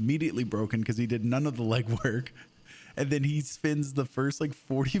his is immediately broken because he did none of the legwork. And then he spends the first like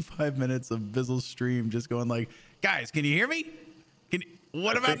 45 minutes of Bizzle's stream just going like, guys, can you hear me?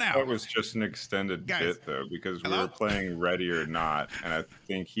 What about now? That was just an extended bit though, because we were playing Ready or Not, and I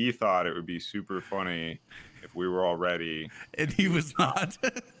think he thought it would be super funny if we were all ready. And he was not.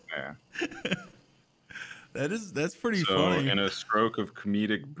 Yeah. That's pretty so funny. In a stroke of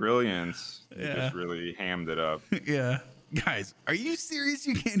comedic brilliance, he just really hammed it up. Yeah. Guys, are you serious?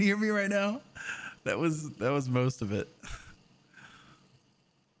 You can't hear me right now? That was most of it.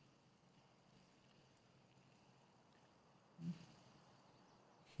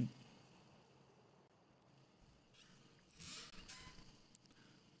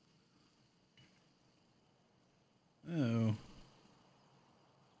 Oh.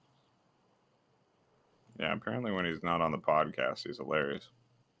 Yeah, apparently when he's not on the podcast, he's hilarious.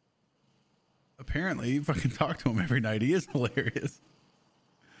 Apparently, you fucking talk to him every night. He is hilarious.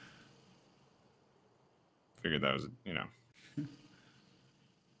 Figured that was,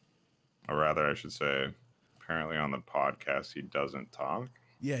 or rather, I should say, apparently on the podcast, he doesn't talk.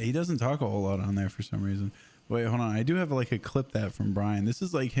 Yeah, he doesn't talk a whole lot on there for some reason. Wait, hold on. I do have like a clip that from Brian. This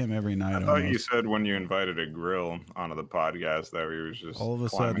is like him every night. I thought you said when you invited a grill onto the podcast that he was just all of a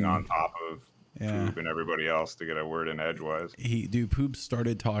climbing sudden on top of Poop and everybody else to get a word in edgewise. Poop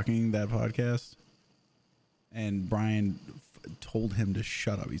started talking that podcast, and Brian told him to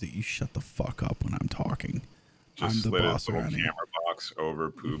shut up. He's like, "You shut the fuck up when I'm talking. Just I'm the slid boss his little around camera here." box over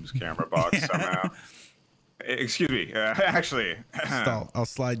Poop's camera box somehow. Excuse me. Actually, I'll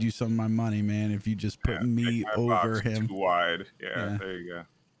slide you some of my money, man, if you just put me over him. Too wide. Yeah, there you go.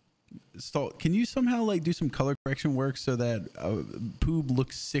 Stall, can you somehow like do some color correction work so that Poob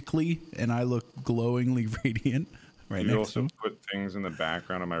looks sickly and I look glowingly radiant right you next to him? also put things in the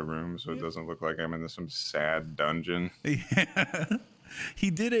background of my room so it doesn't look like I'm in some sad dungeon. Yeah. He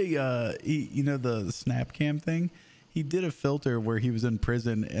did a the snap cam thing. He did a filter where he was in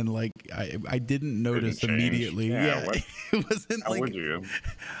prison, and like I didn't notice immediately. Yeah, it wasn't How like. Would you?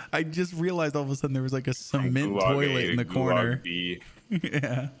 I just realized all of a sudden there was like a cement toilet in the corner.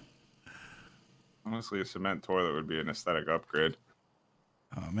 Yeah. Honestly, a cement toilet would be an aesthetic upgrade.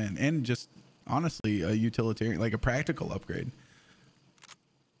 Oh man, and just honestly a utilitarian, like a practical upgrade.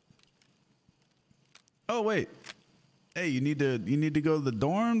 Oh wait, hey, you need to go to the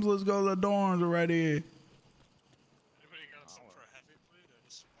dorms. Let's go to the dorms already.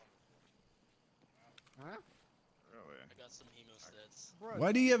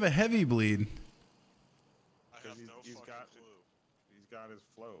 Why do you have a heavy bleed? He's got his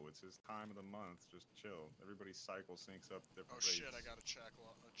flow. It's his time of the month. Just chill. Everybody's cycle syncs up different rates. Shit, I got a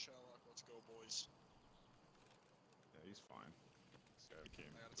Chatlock. Let's go, boys. Yeah, he's fine.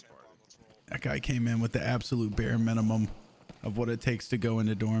 That guy came in with the absolute bare minimum of what it takes to go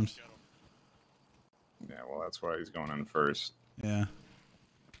into dorms. Yeah, well, that's why he's going in first. Yeah.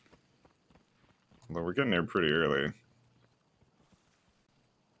 Well, we're getting there pretty early.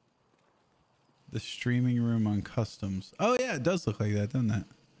 The streaming room on customs. Oh yeah, it does look like that, doesn't it?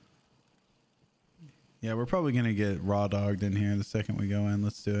 Yeah, we're probably gonna get raw dogged in here the second we go in.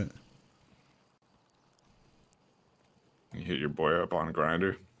 Let's do it. You hit your boy up on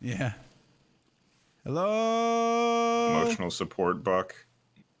Grindr. Yeah. Hello. Emotional support buck.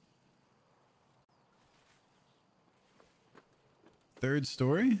 Third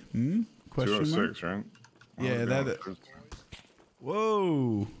story? Question 206, mark? right? Yeah, that.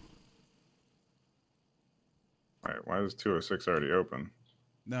 Whoa. All right, why is 206 already open?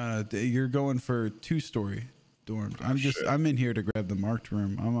 No, you're going for 2-story dorms. I'm in here to grab the marked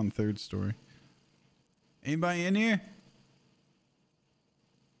room. I'm on 3rd story. Anybody in here?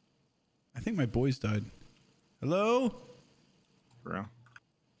 I think my boys died. Hello? Bro.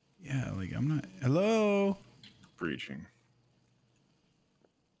 Yeah, like I'm not. Hello? Breaching.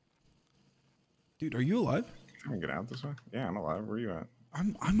 Dude, are you alive? Can we get out this way? Yeah, I'm alive. Where are you at?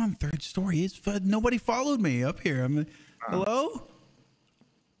 I'm on third story. It's nobody followed me up here. Hello?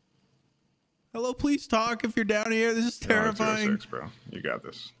 Hello, please talk if you're down here. This is terrifying. 206, bro. You got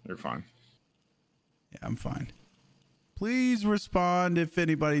this. You're fine. Yeah, I'm fine. Please respond if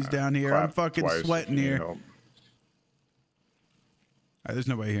anybody's down here. I'm fucking sweating here. All right, there's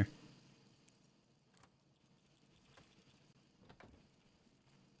nobody here.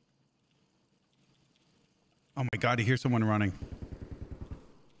 Oh my God, I hear someone running.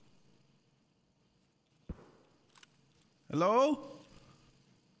 Hello?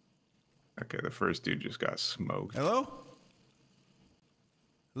 Okay, the first dude just got smoked. Hello?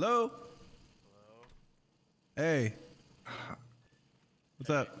 Hello? Hello? Hey. What's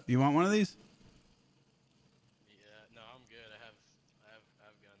up? You want one of these? Yeah, no, I'm good. I have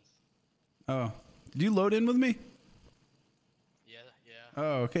guns. Oh. Did you load in with me? Yeah.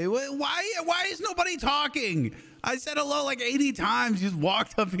 Oh, okay. Why is nobody talking? I said hello like 80 times. You just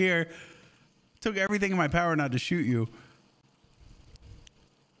walked up here. Took everything in my power not to shoot you.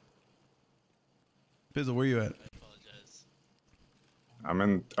 Bizzle, where you at? I apologize.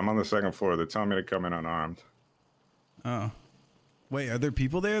 I'm on the second floor. They're telling me to come in unarmed. Oh. Wait, are there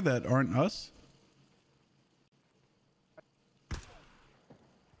people there that aren't us?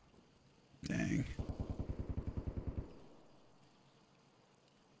 Dang.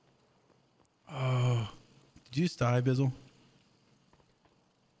 Oh. Did you just die, Bizzle?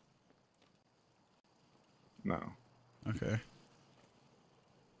 No. Okay.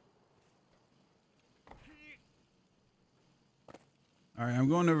 All right, I'm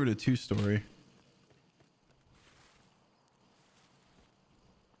going over to 2-story.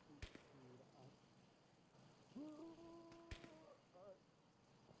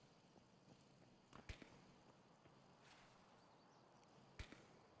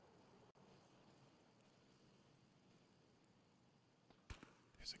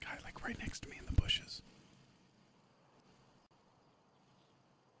 There's a guy like right next to me in the bushes.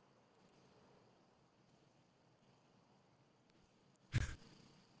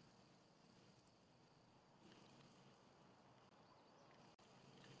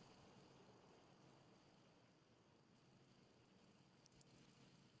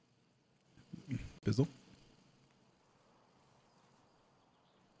 Bizzle?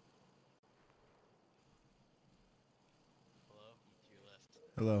 Hello? To your left.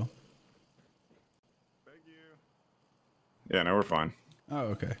 Hello. Thank you. Yeah, no, we're fine. Oh,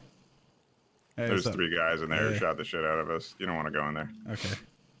 okay. Hey, There's what's up? 3 guys in there who Hey. shot the shit out of us. You don't want to go in there. Okay.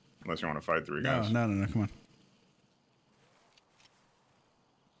 Unless you want to fight 3 No, guys. no, come on.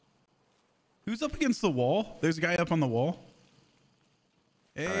 Who's up against the wall? There's a guy up on the wall.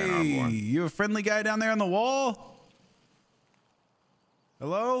 Hey, you a friendly guy down there on the wall?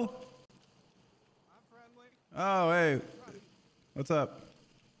 Hello? I'm friendly. Oh, hey. What's up?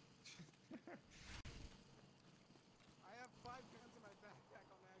 I have 5 guns in my backpack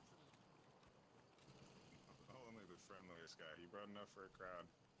on accident. Only the friendliest guy. He brought enough for a crowd.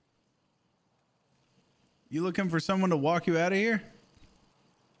 You looking for someone to walk you out of here?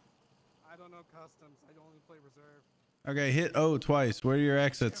 I don't know customs. I only play reserve. Okay, hit O twice. Where are your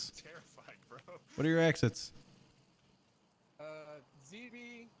exits? I'm terrified, bro. What are your exits?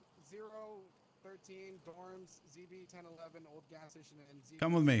 ZB 013 dorms, ZB 1011 old gas station, and ZB.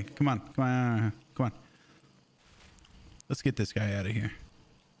 Come with me. Come on. Come on. Come on. Let's get this guy out of here.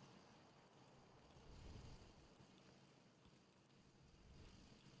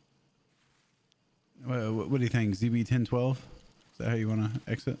 What do you think? ZB 1012? Is that how you want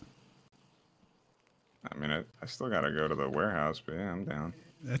to exit? I mean, I still got to go to the warehouse, but yeah, I'm down.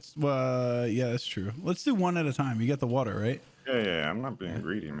 That's yeah, that's true. Let's do one at a time. You got the water, right? Yeah, I'm not being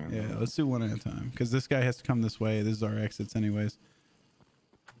greedy, man. Yeah, let's do one at a time because this guy has to come this way. This is our exits, anyways.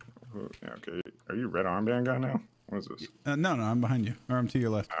 Yeah, okay. Are you red armband guy now? What is this? No, I'm behind you, or I'm to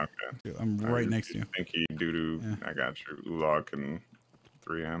your left. Okay. I'm right next to you. Pinky, doo-doo. Yeah. I got you. Ulok and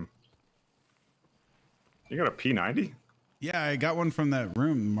 3M. You got a P90? Yeah, I got one from that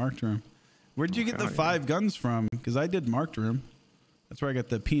room, marked room. Where'd you get the 5 guns from? Because I did marked room. That's where I got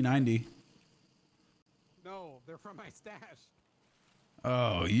the P90. No, they're from my stash.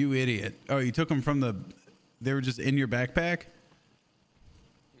 Oh, you idiot. Oh, you took them from the... They were just in your backpack?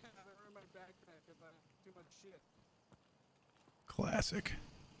 Yeah, they were in my backpack because I have too much shit. Classic.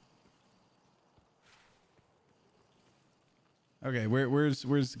 Okay, where's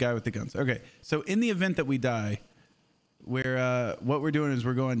the guy with the guns? Okay, so in the event that we die, what we're doing is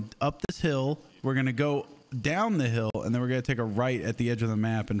we're going up this hill. We're gonna go down the hill, and then we're gonna take a right at the edge of the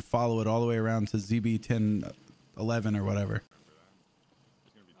map and follow it all the way around to ZB 1011 or whatever.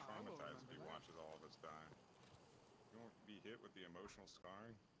 He's gonna be traumatized if he watches all of us die. You won't be hit with the emotional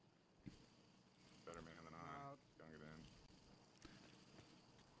scarring. Better man than I. Going it in.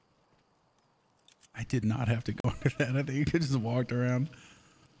 I did not have to go into that. I think you could just walked around.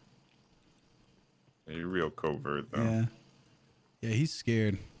 Yeah, you're real covert though. Yeah. Yeah, he's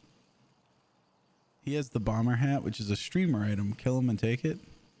scared. He has the bomber hat, which is a streamer item. Kill him and take it.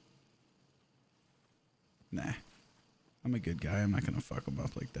 Nah. I'm a good guy. I'm not gonna fuck him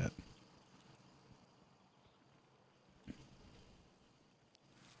up like that.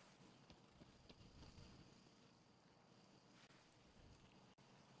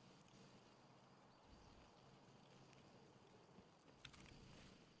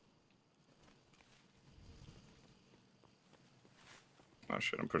 Oh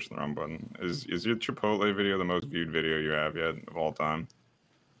shit, I'm pushing the wrong button. Is your Chipotle video the most viewed video you have yet of all time?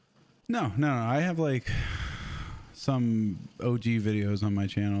 No. I have like some OG videos on my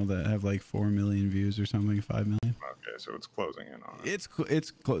channel that have like 4 million views or something, 5 million. Okay, so it's closing in on it.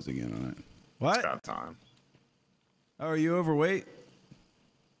 It's closing in on it. What? It's got time. Oh, are you overweight?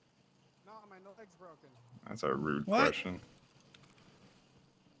 No, my leg's broken. That's a rude What? question.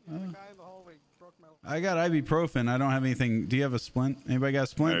 The guy in the hallway broke my leg. I got ibuprofen. I don't have anything. Do you have a splint? Anybody got a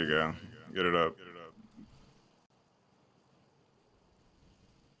splint? There you go. Get it up.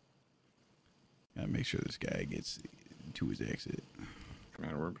 Gotta make sure this guy gets to his exit.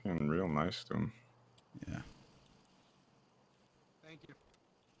 Man, we're being real nice to him. Yeah. Thank you.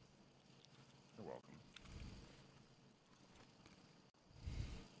 You're welcome.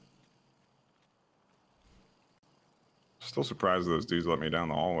 Still surprised those dudes let me down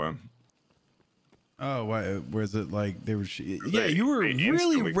the hallway. Oh, why? Was it like they were? Yeah, They- you were they really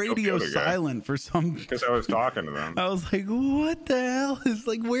instantly killed radio the other guy. silent for some. Because I was talking to them. I was like, what the hell? Is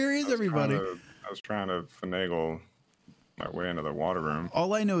like, where is everybody? I was trying to finagle my way into the water room.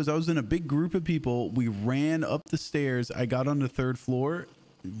 All I know is I was in a big group of people. We ran up the stairs. I got on the 3rd floor.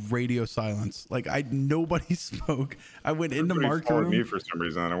 Radio silence. Like nobody spoke. I went into Everybody Mark's followed room. me for some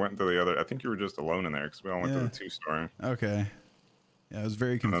reason, and I went into the other. I think you were just alone in there because we all went to Yeah. the 2-story. Okay. Yeah, I was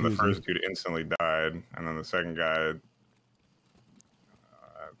very And confused. then the first dude instantly died, and then the second guy,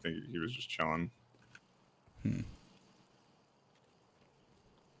 I think he was just chilling. We're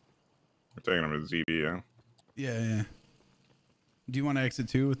taking him to ZB, yeah? Yeah. Do you want to exit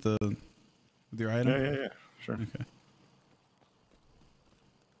too with your item? Yeah, sure. Okay.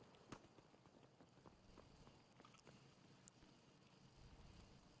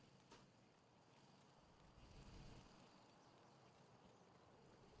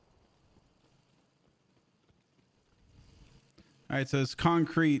 All right, so this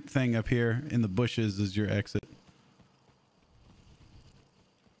concrete thing up here in the bushes is your exit.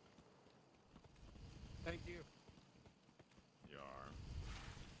 Thank you. Yar.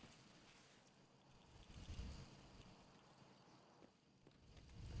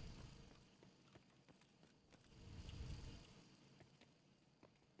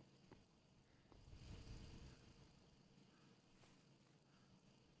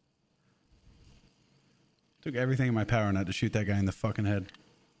 Took everything in my power not to shoot that guy in the fucking head.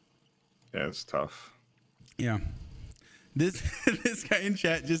 Yeah, it's tough. Yeah. This this guy in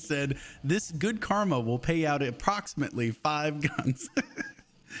chat just said, this good karma will pay out approximately 5 guns.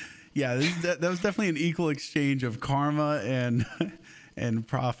 Yeah, that was definitely an equal exchange of karma and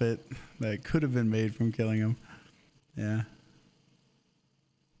profit that could have been made from killing him. Yeah.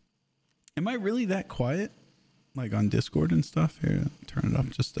 Am I really that quiet? Like on Discord and stuff? Here, turn it up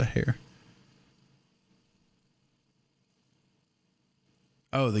just a hair.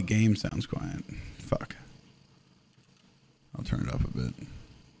 Oh, the game sounds quiet. Fuck. I'll turn it up a bit.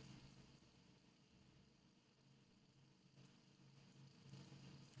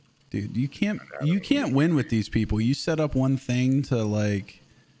 Dude, you can't win with these people. You set up one thing to like,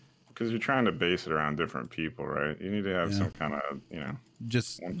 Because you're trying to base it around different people, right? You need to have some kind of,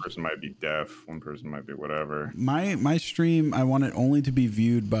 just one person might be deaf, one person might be whatever. my stream, I want it only to be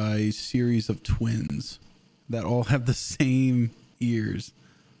viewed by a series of twins that all have the same ears.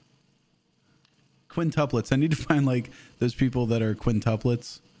 Quintuplets. I need to find like those people that are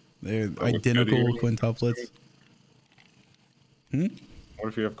quintuplets. They're identical quintuplets. What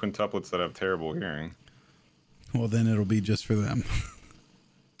if you have quintuplets that have terrible hearing? Well, then it'll be just for them.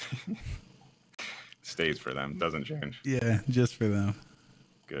 Stays for them, doesn't change. Yeah, just for them.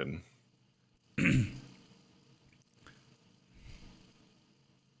 Good.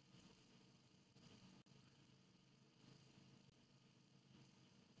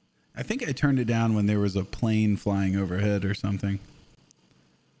 I think I turned it down when there was a plane flying overhead or something.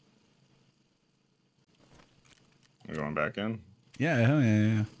 You going back in? Yeah, hell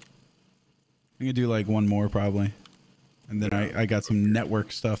yeah. I'm gonna do like one more probably. And then yeah, I got some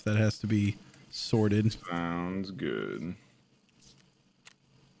network stuff that has to be sorted. Sounds good.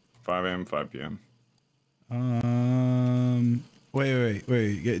 5 a.m., 5 p.m.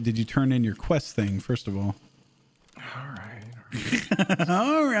 Wait. Did you turn in your quest thing, first of all? All right.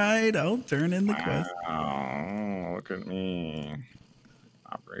 All right, I'll turn in the quest. Oh, look at me.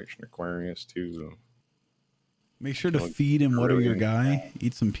 Operation Aquarius 2. Make sure to feed and water your guy.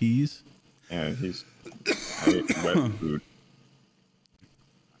 Eat some peas. Yeah, he's wet food.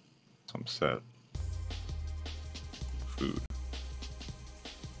 Some set food.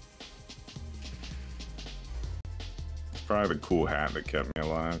 It's probably the cool hat that kept me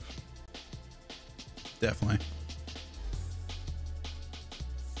alive. Definitely.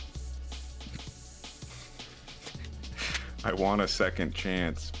 I want a second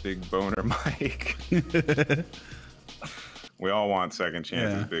chance, Big Boner Mike. We all want second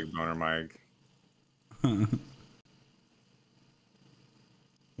chances, Big Boner Mike.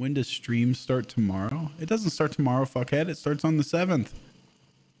 When does stream start tomorrow? It doesn't start tomorrow, fuckhead. It starts on the 7th.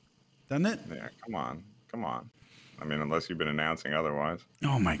 Doesn't it? Yeah, come on. I mean, unless you've been announcing otherwise.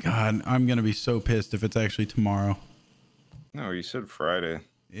 Oh my God. I'm going to be so pissed if it's actually tomorrow. No, you said Friday.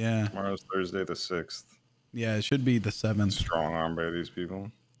 Yeah. Tomorrow's Thursday the 6th. Yeah, it should be the 7th. Strong arm by these people.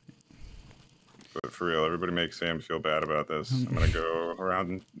 But for real, everybody makes Sam feel bad about this. I'm going to go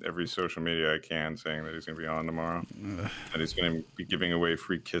around every social media I can saying that he's going to be on tomorrow. That he's going to be giving away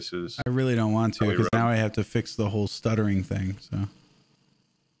free kisses. I really don't want to because now I have to fix the whole stuttering thing. So,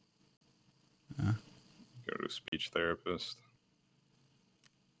 go to a speech therapist.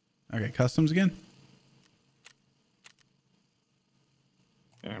 Okay, customs again?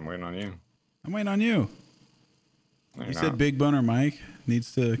 Yeah, I'm waiting on you. I'm waiting on you. No, you said Big Boner Mike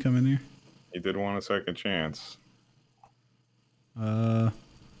needs to come in here? He did want a second chance. There's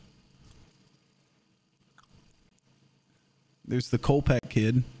the Colpack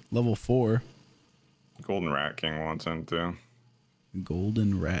kid, level 4. Golden Rat King wants him too.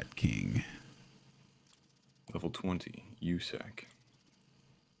 Golden Rat King. Level 20, USEC.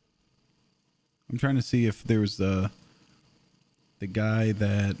 I'm trying to see if there was the guy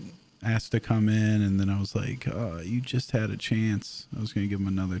that asked to come in, and then I was like, oh, you just had a chance. I was going to give him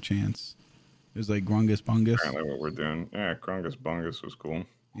another chance. It was like Grungus Bungus. Apparently what we're doing. Yeah, Grungus Bungus was cool.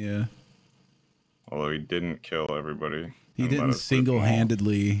 Yeah. Although he didn't kill everybody. He didn't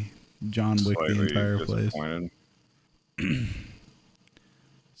single-handedly John Wick the entire place.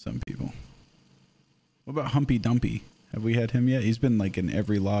 Some people. What about Humpy Dumpy? Have we had him yet? He's been like in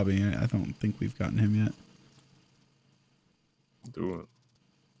every lobby. I don't think we've gotten him yet. Do it.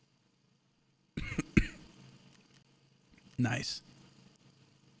 Nice.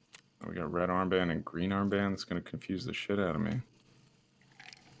 We got red armband and green armband. That's going to confuse the shit out of me.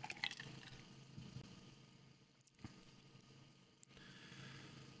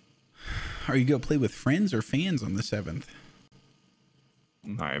 Are you going to play with friends or fans on the 7th?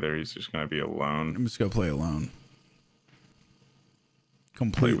 Neither. He's just going to be alone. I'm just going to play alone.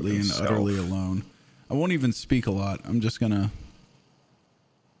 Completely and utterly alone. I won't even speak a lot. I'm just going to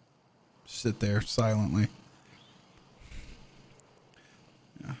sit there silently.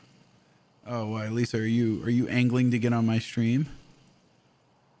 Yeah. Oh, why, Lisa, are you angling to get on my stream?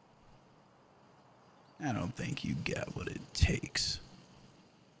 I don't think you got what it takes.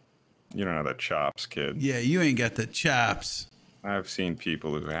 You don't have the chops, kid. Yeah, you ain't got the chops. I've seen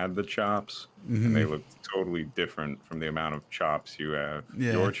people who had the chops, and they look totally different from the amount of chops you have.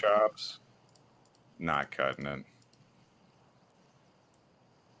 Yeah. Your chops, not cutting it.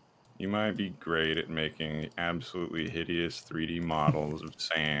 You might be great at making absolutely hideous 3D models of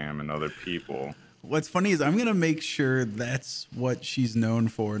Sam and other people. What's funny is I'm going to make sure that's what she's known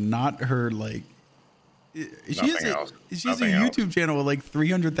for, not her, like... She has a YouTube channel with like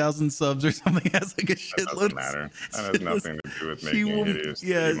 300,000 subs or something. It has like a shitload. That doesn't matter. That has nothing to do with making hideous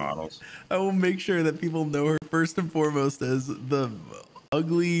 3D models. I will make sure that people know her first and foremost as the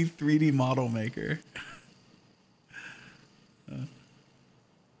ugly 3D model maker.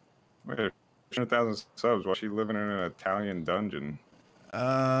 Wait, 300,000 subs. Why is she living in an Italian dungeon?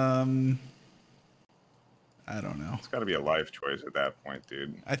 I don't know. It's got to be a life choice at that point,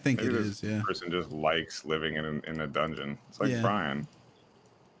 dude. I think maybe it is, yeah. This person just likes living in a dungeon. It's like Brian.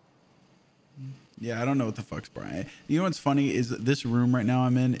 Yeah, I don't know what the fuck's Brian. You know what's funny is this room right now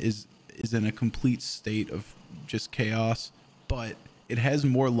I'm in is in a complete state of just chaos, but it has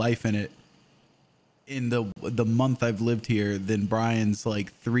more life in it in the month I've lived here than Brian's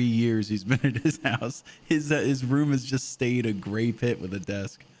like 3 years he's been at his house. His room has just stayed a gray pit with a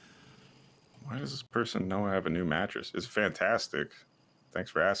desk. Why does this person know I have a new mattress? It's fantastic. Thanks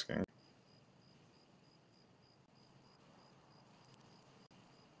for asking.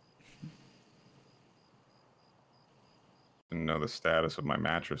 Didn't know the status of my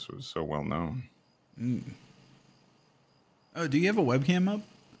mattress was so well known. Oh, do you have a webcam up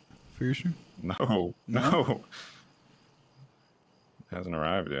for your stream? No. It hasn't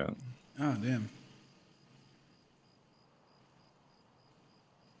arrived yet. Oh, damn.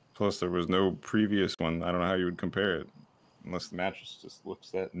 Plus, there was no previous one. I don't know how you would compare it. Unless the mattress just looks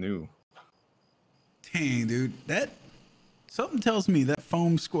that new. Dang, dude. Something tells me that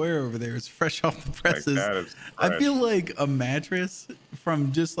foam square over there is fresh off the presses. Like that is I feel like a mattress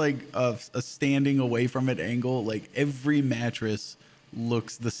from just like a standing away from it angle, like every mattress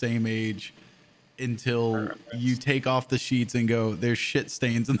looks the same age until you take off the sheets and go, there's shit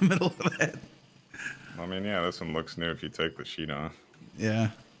stains in the middle of that. I mean, yeah, this one looks new if you take the sheet off. Yeah.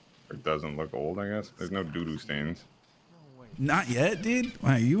 It doesn't look old, I guess. There's no doo-doo stains. Not yet, dude.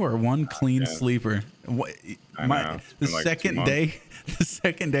 Wow, you are one clean sleeper. The second day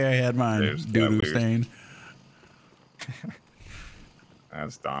I had mine, doo-doo stain.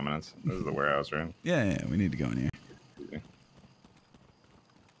 That's dominance. This is the warehouse, right? Yeah, we need to go in here.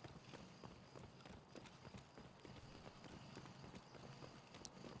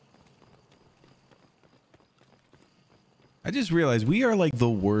 I just realized we are like the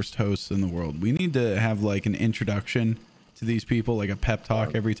worst hosts in the world. We need to have like an introduction to these people, like a pep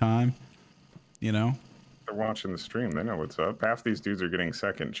talk every time, you know? They're watching the stream. They know what's up. Half these dudes are getting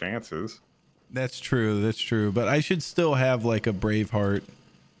second chances. That's true. That's true. But I should still have like a Braveheart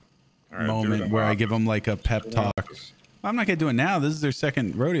moment where I give them like a pep talk. I'm not going to do it now. This is their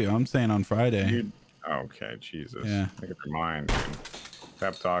second rodeo. I'm saying on Friday. Okay, Jesus. Yeah. Make up your mind, dude.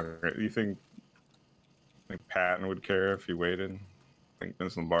 Pep talk. You think Patton would care if he waited? Think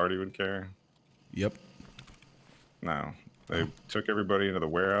Vince Lombardi would care? Yep. No. They took everybody into the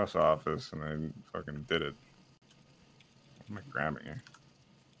warehouse office and they fucking did it. What am I grabbing here?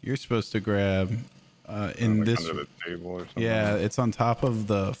 You're supposed to grab in like this under the table or something. Yeah, it's on top of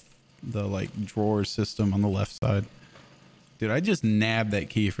the like drawer system on the left side. Dude, I just nabbed that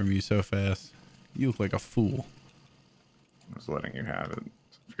key from you so fast. You look like a fool. I was letting you have it.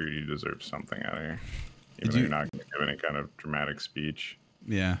 I figured you deserve something out of here. Even though you're not going to give any kind of dramatic speech.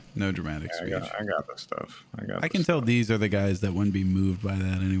 Yeah, no dramatic speech. I got the stuff. I can tell these are the guys that wouldn't be moved by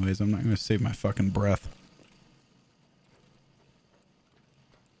that anyways. I'm not going to save my fucking breath.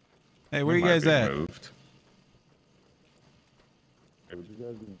 Hey, where you guys at? Moved. Hey, would you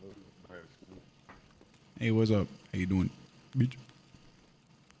guys be moved? Hey, what's up? How you doing, bitch?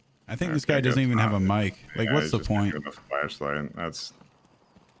 I think this guy doesn't even have a mic. Like, Yeah, what's he's the just point? with a flashlight. That's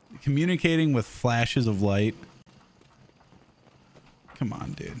Communicating with flashes of light. Come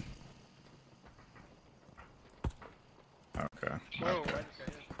on, dude. okay. Whoa, Okay.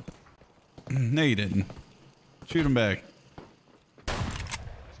 No, you didn't. Shoot him back.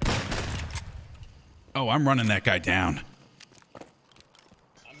 Oh, I'm running that guy down.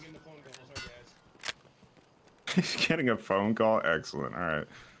 I'm getting the phone call. Sorry, guys. He's getting a phone call. Excellent. All right.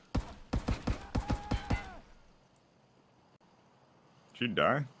 Did you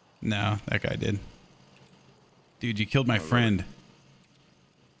die? No, that guy did. Dude, you killed my friend.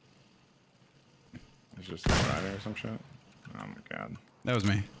 It's just a rider or some shit. Oh my god. That was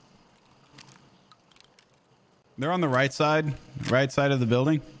me. They're on the right side of the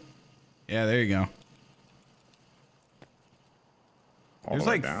building. Yeah, there you go. All There's the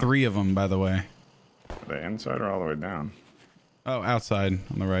way like down? 3 of them, by the way. Are they inside or all the way down? Oh, outside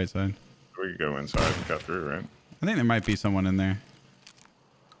on the right side. We could go inside and cut through, right? I think there might be someone in there.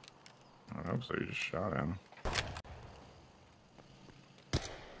 I hope so. You just shot him. All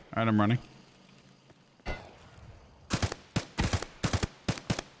right, I'm running.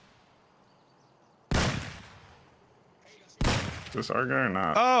 Is this our guy or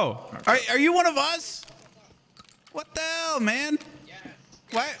not? Oh, are you one of us? What the hell, man? Yes.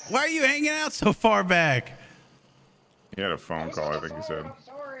 Why are you hanging out so far back? He had a phone call, I think he said.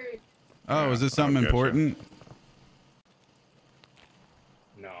 Oh, Yeah, is this I'll something get you. important?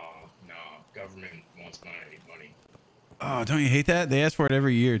 No. Government wants my money. Oh, don't you hate that? They ask for it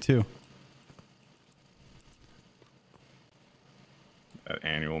every year, too. That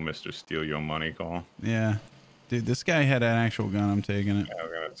annual Mr. Steal Your Money call. Yeah. Dude, this guy had an actual gun. I'm taking it. Yeah, I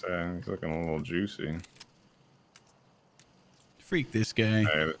was gonna say, he's looking a little juicy. Freak this guy.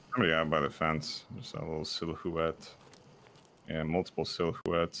 Hey, somebody out by the fence. Just a little silhouette. Yeah, multiple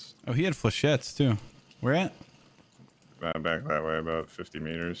silhouettes. Oh, he had flechettes, too. Where at? Back that way, about 50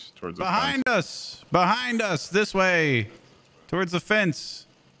 meters towards the Behind us! Behind us! This way! Towards the fence.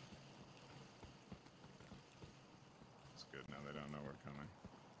 It's good now they don't know we're coming.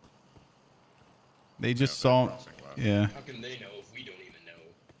 They just saw. Yeah. How can they know if we don't even know?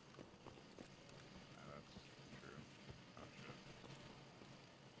 That's true. Oh,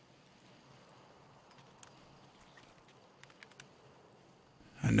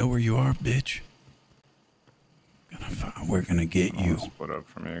 shit. I know where you are, bitch. We're gonna get you. Split up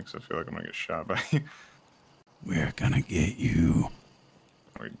for me because I feel like I'm gonna get shot by you. We're gonna get you.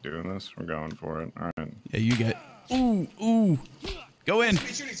 Are we doing this? We're going for it. All right. Yeah, you get. Ooh, ooh. Go in.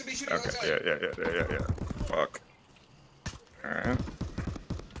 Somebody shooting Okay. Yeah. Fuck. All right.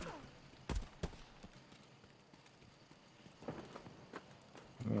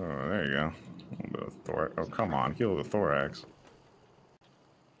 Oh, there you go. A little bit of thorax. Oh, come on. Heal the thorax.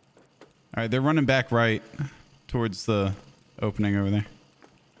 All right, they're running back right towards the opening over there.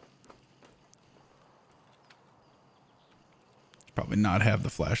 Probably not have the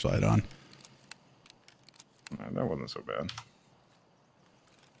flashlight on. That wasn't so bad.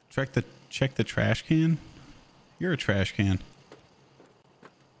 Check the trash can. You're a trash can.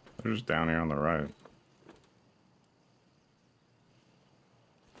 They're just down here on the right.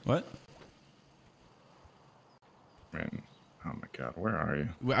 What? Man, oh my god, where are you?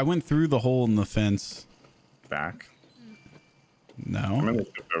 I went through the hole in the fence. Back? No. I'm in the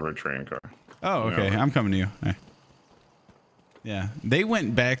over train car. Oh, okay. You know, I'm coming to you. Hey. Yeah, they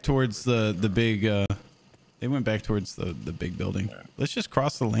went back towards the big. They went back towards the big building. Yeah. Let's just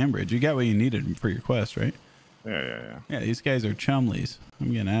cross the land bridge. You got what you needed for your quest, right? Yeah. Yeah, these guys are chumleys.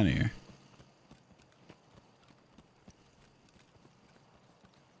 I'm getting out of here.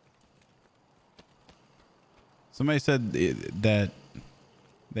 Somebody said that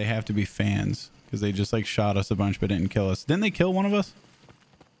they have to be fans because they just like shot us a bunch but didn't kill us. Didn't they kill one of us?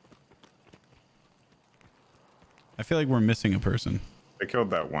 I feel like we're missing a person. They killed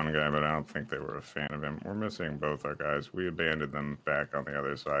that one guy, but I don't think they were a fan of him. We're missing both our guys. We abandoned them back on the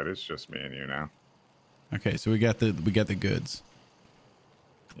other side. It's just me and you now. Okay, so we got the goods.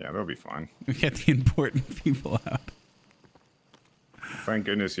 Yeah, they'll be fine. We got the important people out. Thank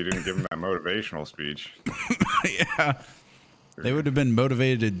goodness you didn't give them that motivational speech. Yeah. They would have been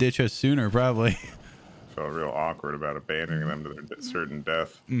motivated to ditch us sooner, probably. Felt real awkward about abandoning them to their certain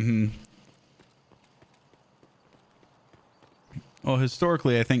death. Mm-hmm. Well,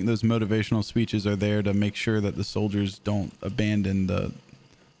 historically, I think those motivational speeches are there to make sure that the soldiers don't abandon the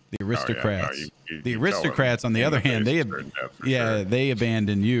aristocrats. Oh, yeah, no, the aristocrats, on the other hand, they they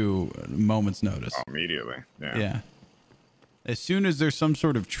abandon you at a moment's notice. Oh, immediately. Yeah. As soon as there's some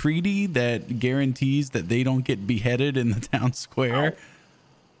sort of treaty that guarantees that they don't get beheaded in the town square,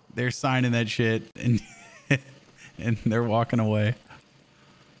 they're signing that shit and and they're walking away.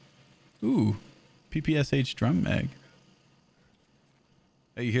 Ooh, PPSH drum mag.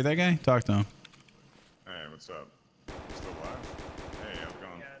 Hey, you hear that guy? Talk to him. Hey, what's up? Still alive? Hey, how's it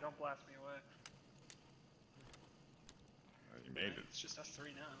going? Yeah, don't blast me away. You made it. It's just us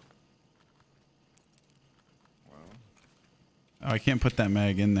three now. Well. Oh, I can't put that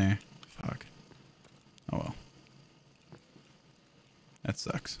mag in there. Fuck. Oh well. That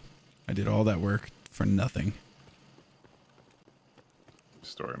sucks. I did all that work for nothing.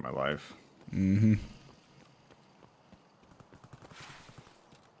 Story of my life. Mm-hmm.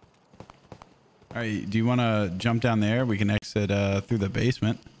 All right, do you want to jump down there? We can exit through the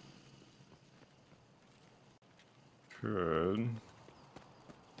basement. Could.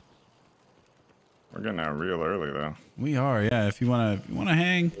 We're getting out real early though. We are, yeah. If you wanna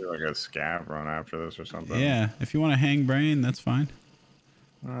hang, Maybe like a scav run after this or something. yeah. If you wanna hang, brain, that's fine.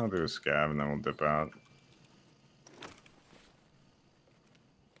 I'll do a scav and then we'll dip out.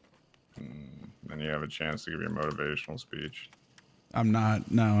 Then you have a chance to give your motivational speech. I'm not.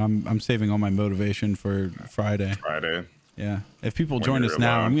 No, I'm saving all my motivation for Friday. Friday. Yeah. If people When join you're us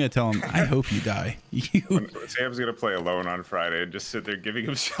now, alone. I'm gonna tell them, I hope you die. Sam's gonna play alone on Friday and just sit there giving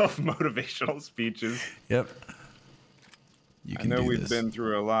himself motivational speeches. Yep. You I can know do we've this. been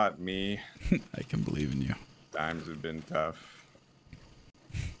through a lot, me. I can believe in you. Times have been tough.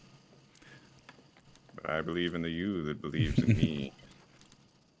 But I believe in the you that believes in me.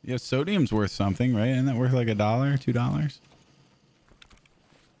 Yeah, sodium's worth something, right? Isn't that worth like $1, $2?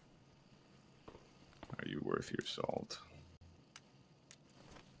 Are you worth your salt?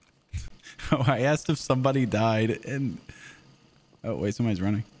 Oh, I asked if somebody died and... Oh, wait, somebody's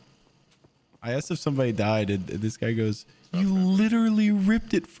running. I asked if somebody died and this guy goes, you literally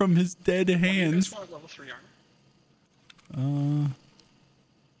ripped it from his dead hands. This one level 3 armor.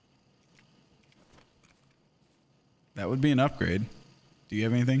 That would be an upgrade. Do you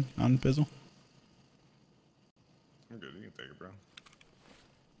have anything on Pizzle? I'm good. You can take it, bro.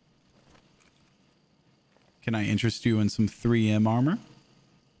 Can I interest you in some 3M armor?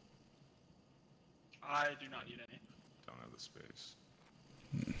 I do not need any. Don't have the space.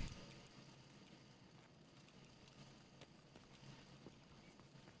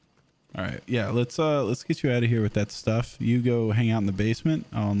 All right. Yeah, let's get you out of here with that stuff. You go hang out in the basement.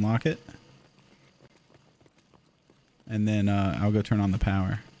 I'll unlock it. And then I'll go turn on the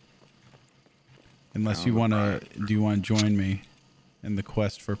power. Unless you want to, do you want to join me in the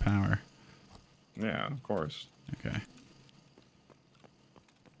quest for power? Yeah, of course. Okay.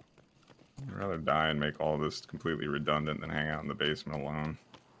 I'd rather die and make all this completely redundant than hang out in the basement alone.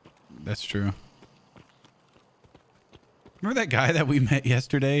 That's true. Remember that guy that we met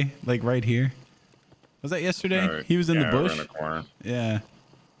yesterday? Like right here? Was that yesterday? He was in the bush? In the corner. Yeah.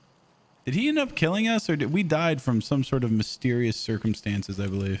 Did he end up killing us, or did we died from some sort of mysterious circumstances, I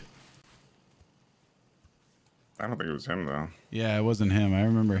believe? I don't think it was him, though. Yeah, it wasn't him. I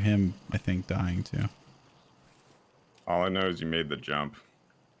remember him, I think, dying too. All I know is you made the jump.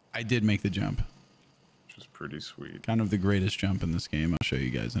 I did make the jump. Which was pretty sweet. Kind of the greatest jump in this game. I'll show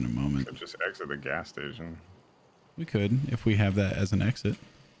you guys in a moment. Could just exit the gas station. We could, if we have that as an exit.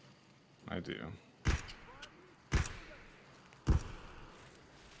 I do.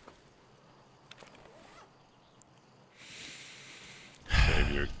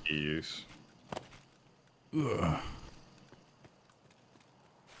 Save your keys. Ugh.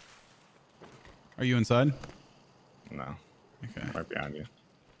 Are you inside? No. Okay. Right behind you.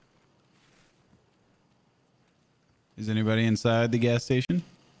 Is anybody inside the gas station?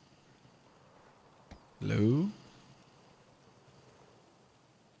 Hello?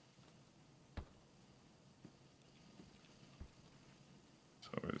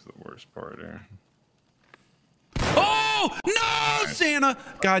 So is the worst part here. Oh no, Santa!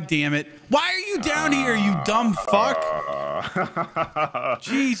 God damn it! Why are you down here, you dumb fuck?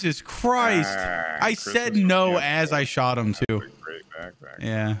 Jesus Christ! I said no as I shot him too. Great backpack.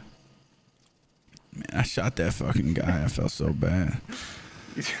 Yeah. Man, I shot that fucking guy. I felt so bad.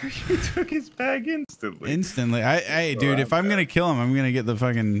 You took his bag instantly. Instantly. Hey, dude, if I'm gonna kill him, I'm gonna get the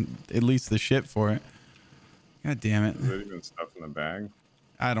fucking at least the shit for it. God damn it! Is there even stuff in the bag?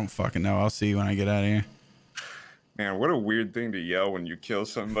 I don't fucking know. I'll see you when I get out of here. Man, what a weird thing to yell when you kill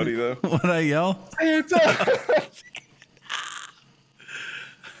somebody, though. What I yell? Santa!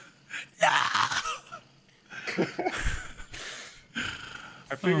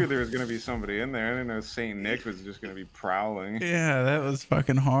 I figured there was going to be somebody in there. I didn't know Saint Nick was just going to be prowling. Yeah, that was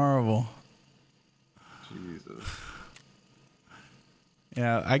fucking horrible. Jesus.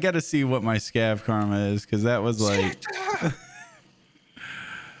 Yeah, I got to see what my scav karma is, because that was like...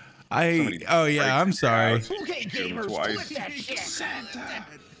 Oh yeah, I'm sorry. Okay, gamers, click that shit. Santa.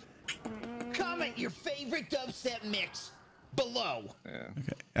 Comment your favorite dubstep mix below. Yeah.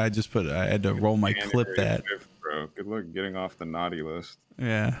 Okay, I had to roll my January clip that. 5th, bro. Good luck getting off the naughty list.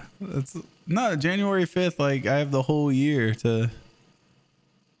 Yeah, that's no January 5th. Like I have the whole year to.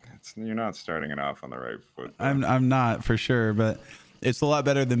 You're not starting it off on the right foot. Though. I'm not for sure, but it's a lot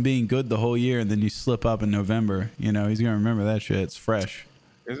better than being good the whole year and then you slip up in November. You know, he's gonna remember that shit. It's fresh.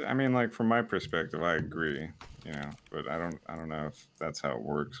 I mean, like from my perspective, I agree. You know, but I don't know if that's how it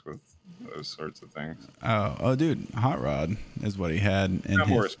works with those sorts of things. Oh, dude, Hot Rod is what he had. I have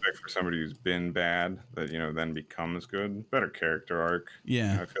more respect for somebody who's been bad that then becomes good. Better character arc.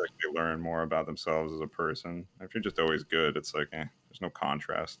 Yeah, I feel like they learn more about themselves as a person. If you're just always good, it's like there's no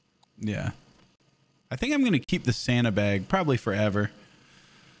contrast. Yeah, I think I'm gonna keep the Santa bag probably forever.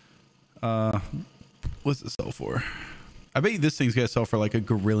 What's it sell for? I bet you this thing's gonna sell for like $1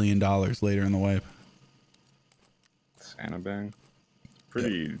 gazillion later in the wipe. Santa bag,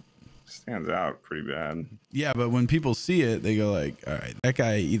 stands out pretty bad. Yeah, but when people see it, they go like, "All right, that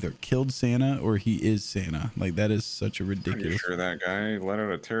guy either killed Santa or he is Santa." Like that is such a ridiculous. Pretty sure that guy let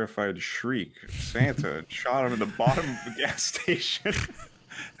out a terrified shriek. Santa shot him at the bottom of the gas station.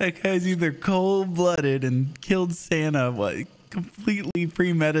 That guy's either cold-blooded and killed Santa, completely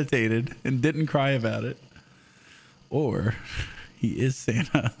premeditated, and didn't cry about it. Or he is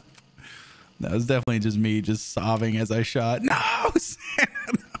Santa. That was definitely just me just sobbing as I shot. No,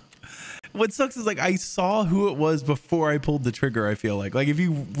 Santa. No. What sucks is like I saw who it was before I pulled the trigger. I feel like if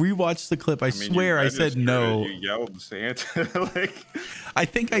you rewatch the clip, I swear I said no. You yelled Santa. I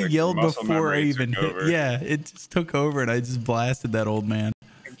think I yelled before I even hit. Yeah, it just took over and I just blasted that old man.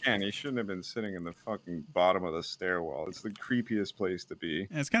 Again, he shouldn't have been sitting in the fucking bottom of the stairwell. It's the creepiest place to be.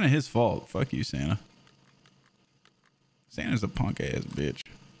 Yeah, it's kind of his fault. Fuck you, Santa. Santa's a punk ass bitch.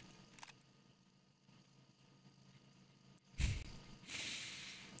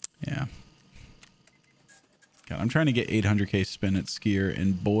 Yeah. God, I'm trying to get 800k spin at Skier,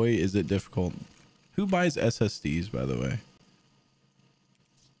 and boy, is it difficult. Who buys SSDs, by the way?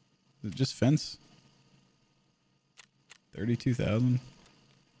 Is it just Fence? 32,000.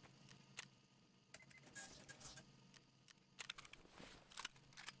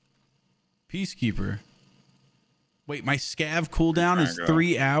 Peacekeeper. Wait, my scav cooldown is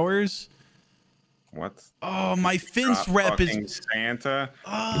 3 hours? What? Oh, my fence rep is Santa.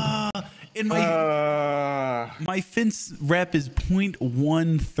 And my fence rep is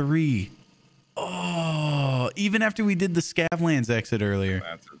 0.13. Oh, even after we did the Scavlands exit earlier.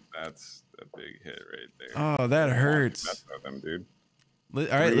 That's a big hit right there. Oh, that hurts. That's with them, dude.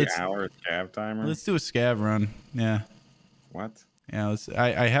 All right, 3 hour scav timer. Let's do a scav run. Yeah. What? Yeah,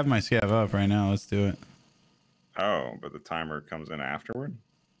 I have my scav up right now. Let's do it. Oh, but the timer comes in afterward?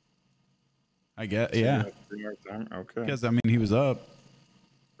 I guess, yeah. Okay. Because, I mean, he was up.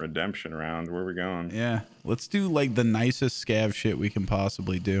 Redemption round. Where are we going? Yeah. Let's do, like, the nicest scav shit we can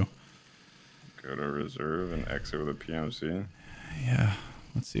possibly do. Go to reserve and exit with a PMC. Yeah.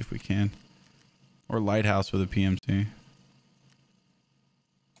 Let's see if we can. Or lighthouse with a PMC.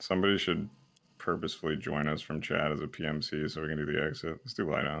 Somebody should purposefully join us from chat as a PMC so we can do the exit. Let's do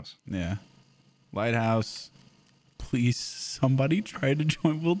lighthouse. Yeah. Lighthouse. Please, somebody try to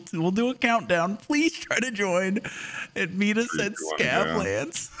join. We'll do a countdown. Please try to join and meet us at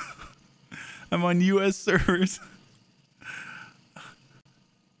Scavlands. I'm on US servers.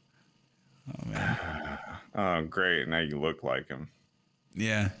 Oh man. Oh great! Now you look like him.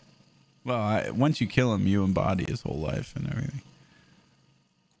 Yeah. Well, once you kill him, you embody his whole life and everything.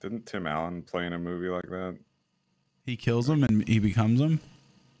 Didn't Tim Allen play in a movie like that? He kills him and he becomes him?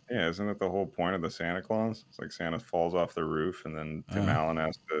 Yeah, isn't that the whole point of the Santa Claus? It's like Santa falls off the roof and then Tim Allen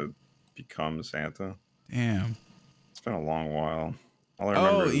has to become Santa. Damn. It's been a long while. All I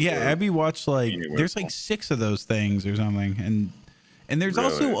remember yeah, Abby watched like there's like 6 of those things or something, and there's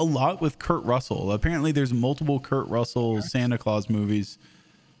also a lot with Kurt Russell. Apparently, there's multiple Kurt Russell Santa Claus movies,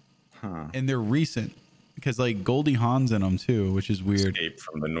 and they're recent because like Goldie Hawn's in them too, which is weird. Escape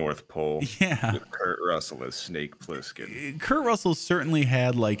from the North Pole. Yeah, with Kurt Russell as Snake Plissken. Kurt Russell certainly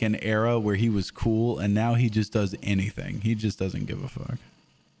had like an era where he was cool, and now he just does anything. He just doesn't give a fuck.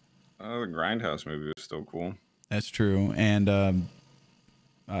 The Grindhouse movie was still cool. That's true, and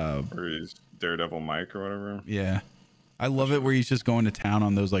where he's Daredevil Mike or whatever. Yeah. I love it where he's just going to town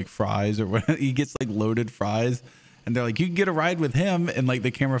on those like fries or what. He gets like loaded fries and they're like, you can get a ride with him. And like the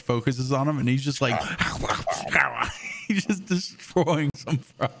camera focuses on him and he's just like, he's just destroying some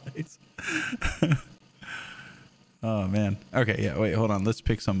fries. Oh man. Okay. Yeah. Wait, hold on. Let's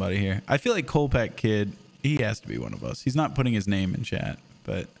pick somebody here. I feel like Colepack Kid, he has to be one of us. He's not putting his name in chat,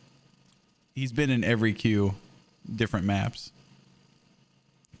 but he's been in every queue, different maps.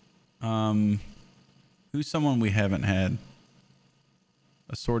 Who's someone we haven't had?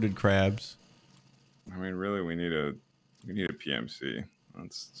 Assorted Crabs. I mean, really, we need a PMC.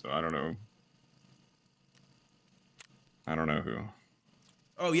 So I don't know. I don't know who.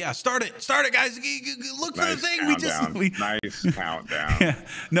 Oh yeah, start it, guys. Look for the thing. Nice countdown. Yeah.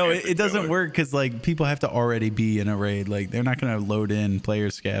 No, it doesn't work because like people have to already be in a raid. Like they're not gonna load in player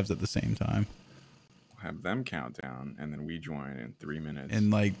scavs at the same time. We'll have them count down and then we join in 3 minutes. In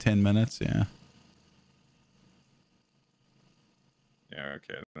like 10 minutes, yeah. Yeah,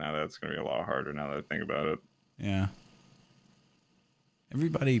 okay. Now that's going to be a lot harder now that I think about it. Yeah.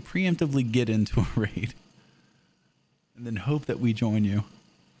 Everybody preemptively get into a raid. And then hope that we join you.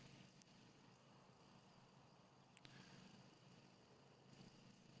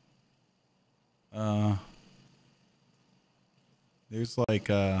 There's like,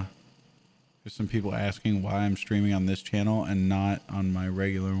 there's some people asking why I'm streaming on this channel and not on my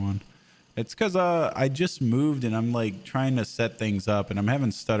regular one. It's because I just moved and I'm like trying to set things up and I'm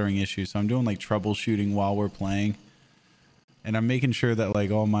having stuttering issues. So I'm doing like troubleshooting while we're playing. And I'm making sure that like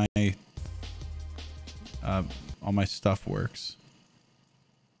all my stuff works.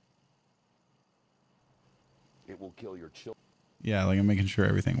 It will kill your children. Yeah, like I'm making sure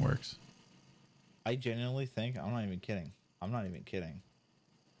everything works. I genuinely think, I'm not even kidding.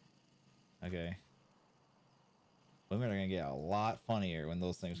 Okay. Women are gonna get a lot funnier when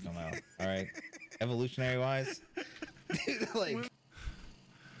those things come out. All right, evolutionary wise, like.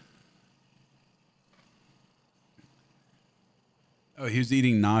 Oh, he was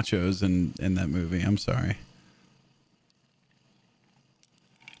eating nachos in that movie. I'm sorry.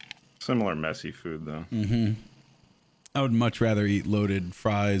 Similar messy food though. Mm-hmm. I would much rather eat loaded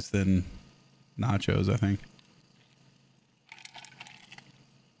fries than nachos, I think.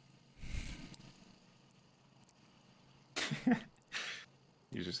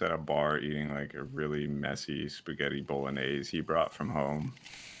 He's just at a bar eating like a really messy spaghetti bolognese he brought from home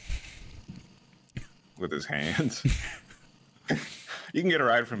with his hands. You can get a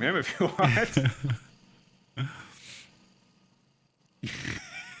ride from him if you want.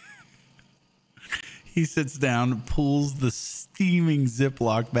 He sits down, pulls the steaming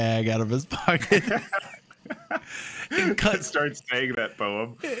Ziploc bag out of his pocket. And starts saying that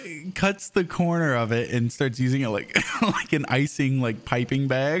poem. Cuts the corner of it and starts using it like like an icing like piping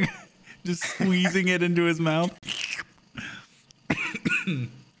bag, just squeezing it into his mouth.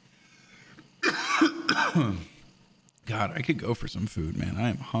 God, I could go for some food, man. I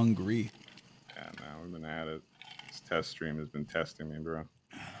am hungry. Yeah, no, we've been at it. This test stream has been testing me, bro.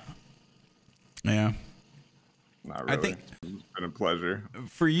 Yeah. Not really. I think it's been a pleasure.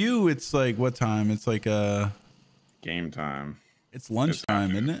 For you, it's like what time? It's like game time. It's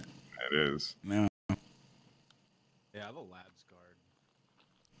lunchtime, isn't it? It is. No. Yeah, I have a labs guard.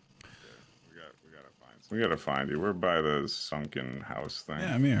 Yeah, we gotta find you. We're by the sunken house thing.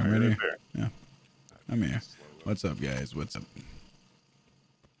 Yeah, I'm here. I'm right here. There. Yeah, I'm here. What's up, guys? What's up?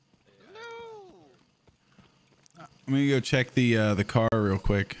 I'm gonna go check the car real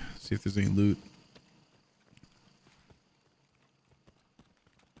quick. See if there's any loot.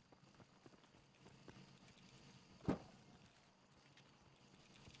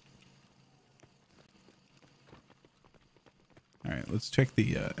 All right, let's check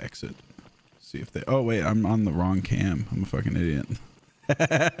the exit. See if they. Oh wait, I'm on the wrong cam. I'm a fucking idiot.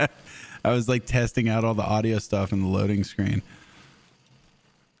 I was like testing out all the audio stuff in the loading screen.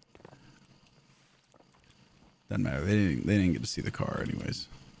 Doesn't matter. They didn't get to see the car anyways.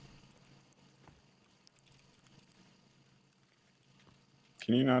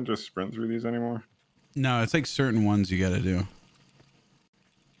 Can you not just sprint through these anymore? No, it's like certain ones you got to do.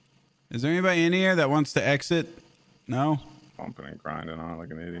 Is there anybody in here that wants to exit? No. Bumping and grinding on it like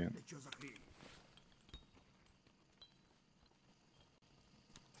an idiot.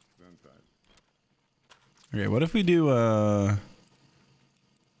 Okay, what if we do okay.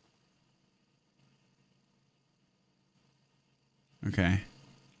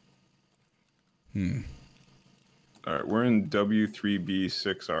 All right, we're in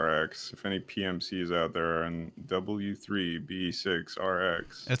W3B6RX. If any PMCs out there are in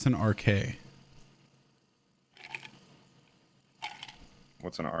W3B6RX. That's an RK.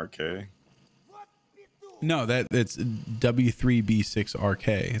 What's an RK? No, it's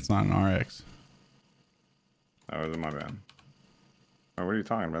W3B6RK. It's not an RX. Oh, is it my bad? Oh, what are you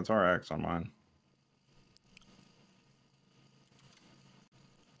talking about? It's RX on mine.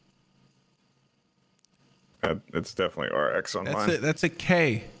 It's definitely RX on mine. That's a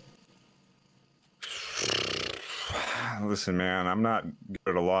K. Listen, man, I'm not good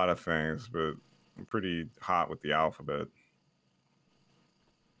at a lot of things, but I'm pretty hot with the alphabet.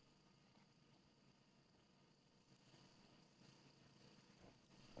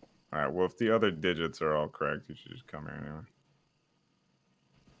 All right, well, if the other digits are all correct, you should just come here anyway.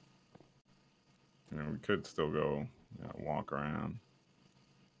 You know, we could still go, you know, walk around.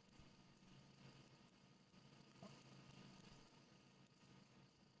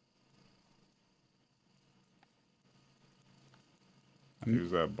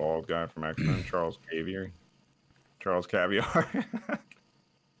 Who's that bald guy from X-Men? Charles Caviar? Charles Caviar?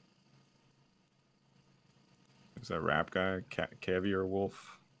 Who's that rap guy? Caviar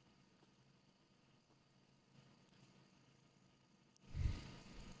Wolf?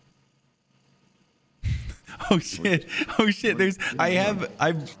 Oh shit! Oh shit!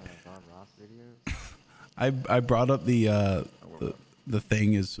 I brought up the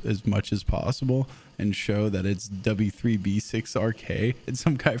thing as much as possible and show that it's W3B6RK, and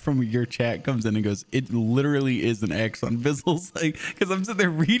some guy from your chat comes in and goes, "It literally is an X on Bizzle's," like, because I'm sitting there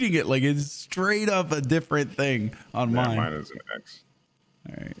reading it like it's straight up a different thing on mine. Mine is an X.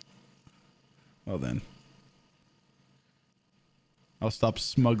 All right. Well then, I'll stop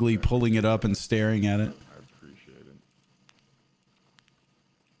smugly pulling it up and staring at it.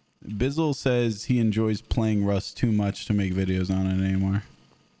 Bizzle says he enjoys playing Rust too much to make videos on it anymore.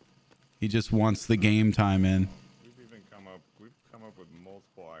 He just wants the game time in. We've come up with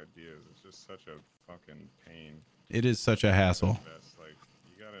multiple ideas. It's just such a fucking pain. It is such a hassle.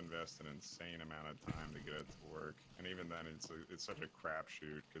 You gotta invest an insane amount of time to get it to work, and even then, it's such a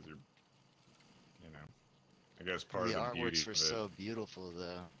crapshoot because you're, you know, I guess part of the beauty artworks were so beautiful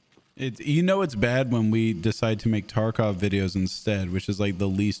though. It's bad when we decide to make Tarkov videos instead, which is like the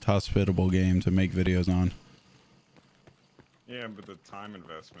least hospitable game to make videos on. Yeah, but the time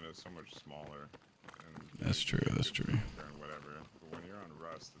investment is so much smaller. And that's true. That's true. And whatever. But when you're on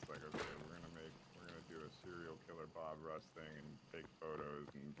Rust, it's like, okay, we're gonna do a serial killer Bob Ross thing and take photos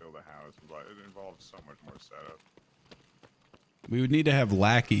and build a house. And blah. It involves so much more setup. We would need to have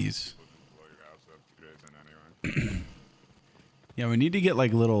lackeys. Blow your house up 2 days in anyway. Yeah, we need to get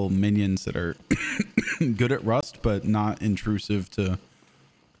like little minions that are good at Rust, but not intrusive to.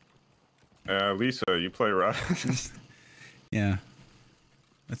 Lisa, you play Rust? Yeah.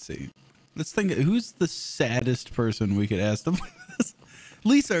 Let's see. Let's think. Who's the saddest person we could ask to play this?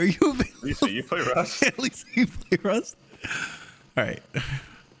 Lisa, are you available? Lisa, you play Rust? Yeah, Lisa, you play Rust? All right.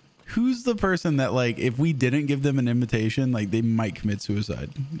 Who's the person that, like, if we didn't give them an invitation, like, they might commit suicide?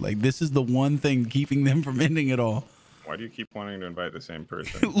 Like, this is the one thing keeping them from ending it all. Why do you keep wanting to invite the same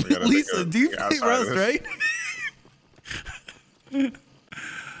person? Lisa, do you play Rust, right?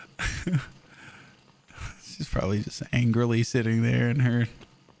 She's probably just angrily sitting there in her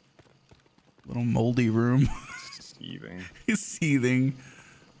little moldy room. Seething. Seething.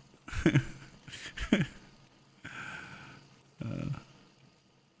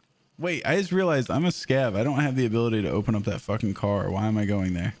 Wait, I just realized I'm a scav. I don't have the ability to open up that fucking car. Why am I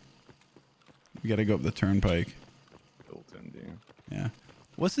going there? We gotta go up the turnpike. Built in, dude. Yeah.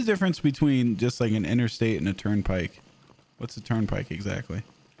 What's the difference between just like an interstate and a turnpike? What's a turnpike exactly?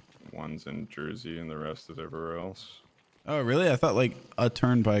 One's in Jersey and the rest is everywhere else. Oh, really? I thought like a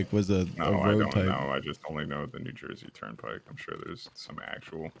turnpike was a road I don't type. know. I just only know the New Jersey Turnpike. I'm sure there's some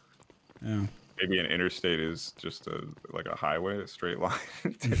actual. Yeah. Maybe an interstate is just like a highway, a straight line.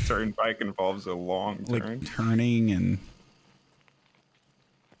 A turnpike involves a long turn. Like turning and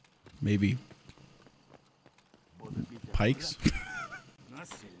maybe pikes.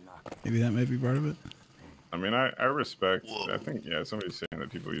 Maybe that might be part of it. I mean, I respect. I think somebody's saying that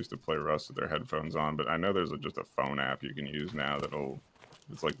people used to play Rust with their headphones on, but I know there's just a phone app you can use now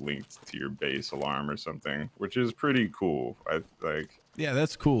it's like linked to your base alarm or something, which is pretty cool. Yeah,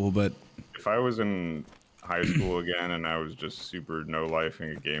 that's cool, but if I was in high school again and I was just super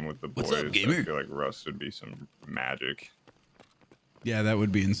no-lifing a game with the boys, up, gamer? I feel like Rust would be some magic. yeah, that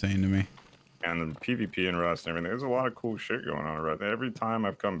would be insane to me. And the PvP and Rust and everything, there's a lot of cool shit going on in Rust. Every time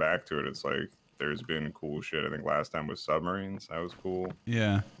I've come back to it, it's like there's been cool shit. I think last time was submarines. That was cool.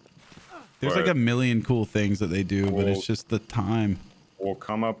 Yeah. There's like a million cool things that they do, but it's just the time. We'll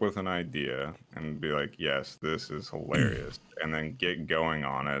come up with an idea and be like, yes, this is hilarious. And then get going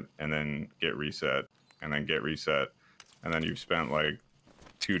on it and then get reset and then get reset. And then you've spent like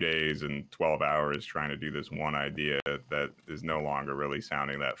 2 days and 12 hours trying to do this one idea that is no longer really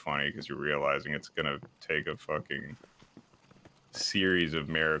sounding that funny because you're realizing it's going to take a fucking series of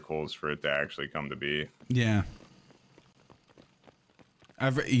miracles for it to actually come to be. Yeah.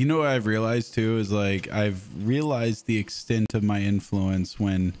 You know what I've realized too is like I've realized the extent of my influence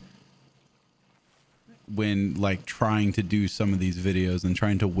when like trying to do some of these videos and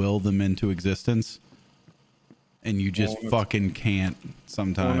trying to will them into existence, and you just fucking can't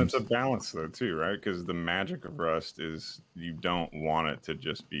sometimes. Well, it's a balance though too, right? Because the magic of Rust is you don't want it to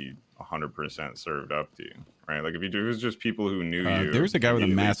just be 100% served up to you, right? Like if it was just people who knew you. There's a guy with a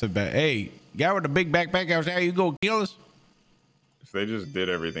massive back. Hey, guy with a big backpack outside, you go kill us. If they just did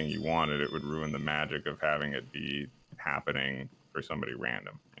everything you wanted, it would ruin the magic of having it be happening for somebody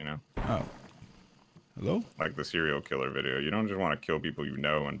random, you know? Oh. Hello? Like the serial killer video. You don't just want to kill people you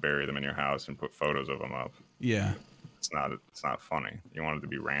know and bury them in your house and put photos of them up. Yeah. It's not funny. You want it to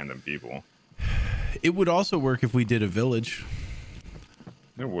be random people. It would also work if we did a village.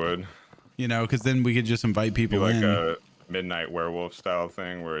 It would. You know, because then we could just invite people like in. A midnight werewolf style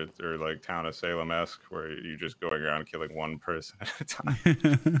thing or like Town of Salem-esque where you just going around killing one person at a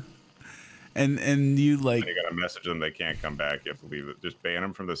time. and you like. And you gotta message them they can't come back. You have to leave it. Just ban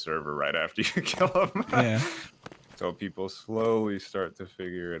them from the server right after you kill them. Yeah. So people slowly start to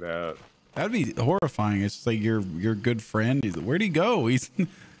figure it out. That'd be horrifying. It's just like your good friend. Where'd he go? He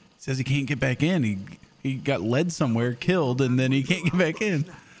says he can't get back in. He got led somewhere, killed, and then he can't get back in.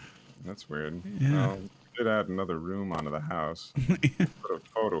 That's weird. Yeah. Well, did add another room onto the house. Put a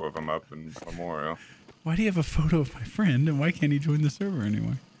photo of him up in memorial. Why do you have a photo of my friend, and why can't he join the server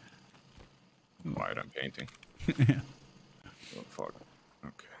anymore? Why I'm painting. Yeah. Oh fuck.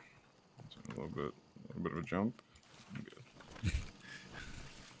 Okay. That's a little bit of a jump. I'm good.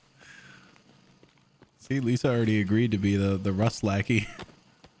 See, Lisa already agreed to be the Rust lackey.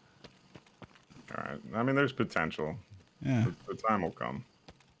 All right. I mean, there's potential. Yeah. The time will come.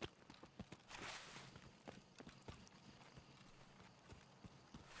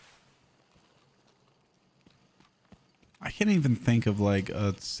 I can't even think of like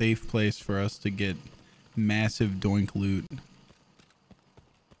a safe place for us to get massive doink loot.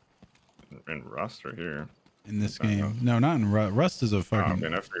 In Rust or here? In this game. No, not in Rust. Rust is a fucking... I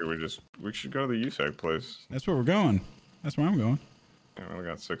mean, I figured we should go to the USAC place. That's where we're going. That's where I'm going. Yeah, we only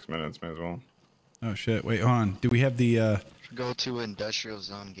got 6 minutes, may as well. Oh shit, wait, hold on. Do we have the Go to industrial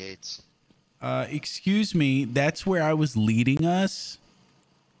zone gates. Excuse me, that's where I was leading us?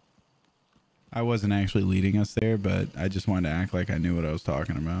 I wasn't actually leading us there, but I just wanted to act like I knew what I was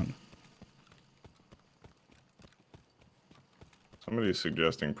talking about. Somebody's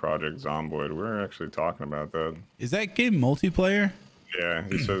suggesting Project Zomboid. We're actually talking about that. Is that game multiplayer? Yeah,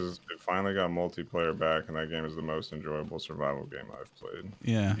 he says it finally got multiplayer back, and that game is the most enjoyable survival game I've played.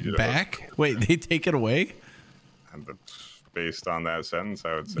 Yeah, back? Wait, they take it away? And based on that sentence,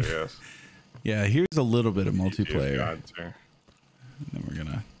 I would say yes. Yeah, here's a little bit of multiplayer. And then we're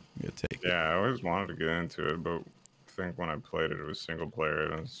gonna take it. Yeah, I always wanted to get into it, but I think when I played it, it was single player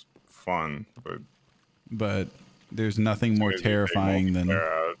and it was fun. But there's nothing more terrifying than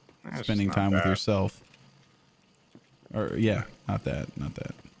spending time with yourself. Or yeah, not that.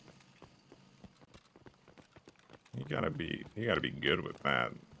 You gotta be good with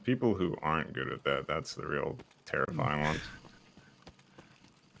that. People who aren't good at that, that's the real terrifying ones.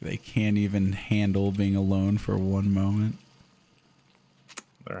 They can't even handle being alone for one moment.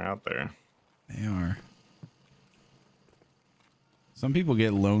 They're out there. They are. Some people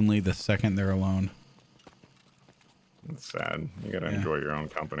get lonely the second they're alone. It's sad. You gotta enjoy your own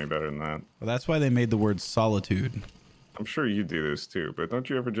company better than that. Well, that's why they made the word solitude. I'm sure you do this too, but don't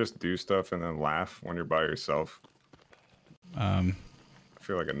you ever just do stuff and then laugh when you're by yourself? I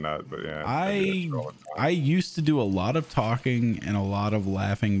feel like a nut, but yeah. I used to do a lot of talking and a lot of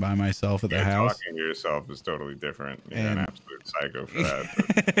laughing by myself at the house. Talking to yourself is totally different. You're an absolute psycho for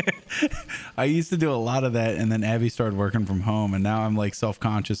that. I used to do a lot of that, and then Abby started working from home, and now I'm like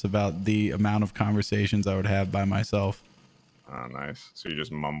self-conscious about the amount of conversations I would have by myself. Oh, nice. So you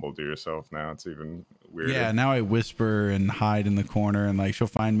just mumble to yourself now. It's even weirder. Yeah, now I whisper and hide in the corner, and like she'll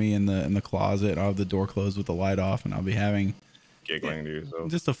find me in the closet. I'll have the door closed with the light off, and I'll be having giggling to yourself.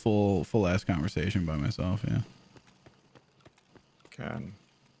 Just a full ass conversation by myself. Yeah. God,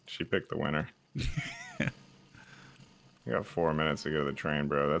 she picked the winner. You got 4 minutes to go to the train,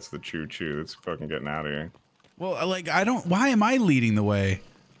 bro. That's the choo-choo. That's fucking getting out of here. Well, like why am I leading the way?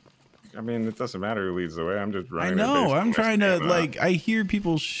 I mean, it doesn't matter who leads the way. I'm just running. I know. I'm trying to like. I hear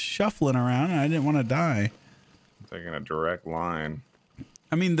people shuffling around, and I didn't want to die. I'm taking a direct line.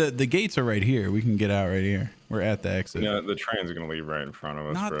 I mean, the gates are right here. We can get out right here. We're at the exit. Yeah, the train's gonna leave right in front of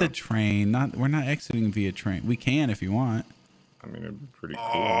us. Not the train. We're not exiting via train. We can if you want. I mean, it'd be pretty cool.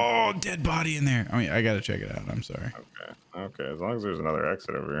 Oh, dead body in there. I mean, I gotta check it out. I'm sorry. Okay. As long as there's another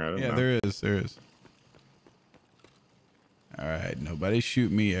exit over here. Yeah, there is. All right, nobody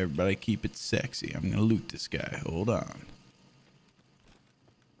shoot me. Everybody keep it sexy. I'm gonna loot this guy. Hold on.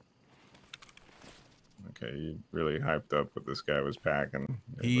 Okay, you really hyped up what this guy was packing.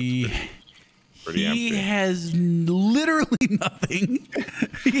 He empty. has literally nothing.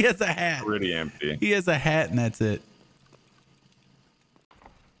 He has a hat. Pretty empty. He has a hat, and that's it.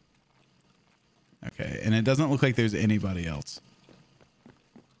 Okay, and it doesn't look like there's anybody else.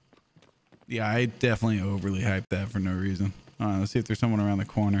 Yeah, I definitely overly hyped that for no reason. All right, let's see if there's someone around the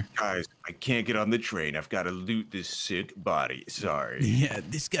corner. Guys, I can't get on the train. I've got to loot this sick body. Sorry. Yeah,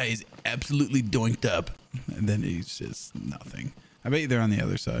 this guy is absolutely doinked up. And then he's just nothing. I bet you they're on the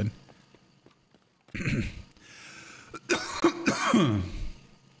other side.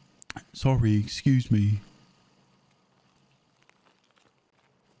 Sorry, excuse me.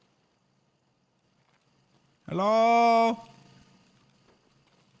 Hello? Okay,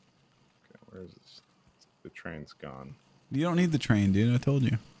 where is this? The train's gone. You don't need the train, dude. I told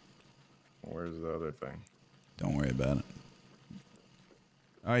you. Where's the other thing? Don't worry about it.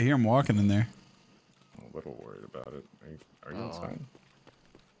 I hear him walking in there. I'm a little worried about it. Are you inside?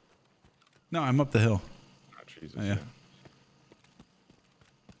 No, I'm up the hill. Oh, Jesus. Oh, yeah.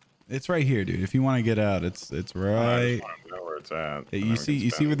 It's right here, dude. If you want to get out, it's right. I just want to know where it's at. Hey, you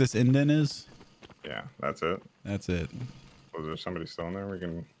see where this indent is? Yeah, that's it. That's it. Was there somebody still in there? We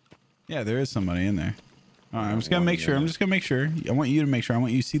can. Yeah, there is somebody in there. All right, I'm just gonna make sure. I'm just gonna make sure. I want you to make sure. I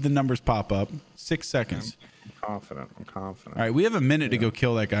want you to see the numbers pop up. 6 seconds. I'm confident. All right, we have a minute to go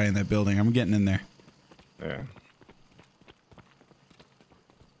kill that guy in that building. I'm getting in there. Yeah.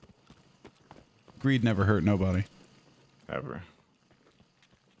 Greed never hurt nobody. Ever.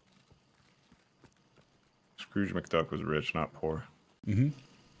 Scrooge McDuck was rich, not poor. Mm-hmm.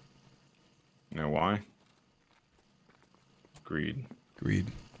 You know why? Greed. Greed.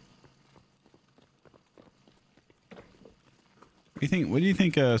 What do you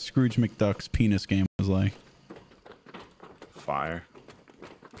think Scrooge McDuck's penis game was like? Fire.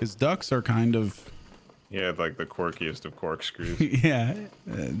 Because ducks are kind of He had like the quirkiest of corkscrews. Yeah,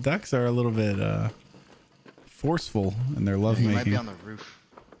 ducks are a little bit forceful in their lovemaking. He might be on the roof.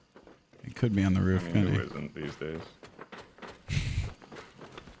 It could be on the roof. I mean, who isn't these days?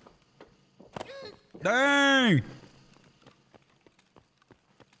 Dang!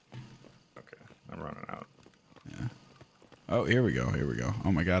 Okay, I'm running out. Yeah. Oh, here we go. Here we go.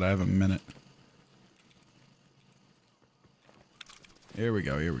 Oh my God, I have a minute. Here we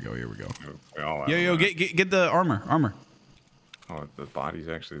go. Here we go. Here we go. Yo, get the armor. Oh, the body's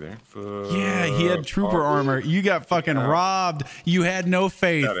actually there. Yeah, he had trooper armor. You got fucking robbed. You had no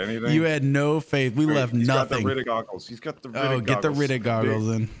faith. Got anything? You had no faith. We left nothing. He's got the Riddick goggles. He's got the Riddick goggles. Get the Riddick goggles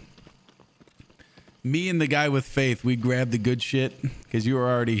in. Me and the guy with faith, we grabbed the good shit because you were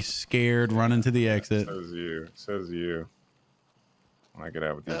already scared running to the exit. Says you. When I get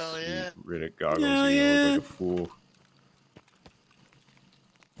out with these Riddick goggles, Hell you yeah. look like a fool.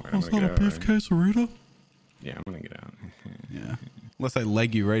 Right, That's not a beef quesarito. Yeah, I'm gonna get out. Yeah. Unless I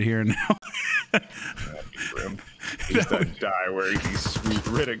leg you right here and now. That'd be grim. Just to die wearing these sweet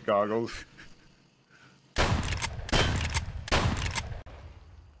Riddick goggles.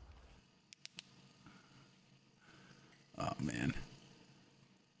 Oh man.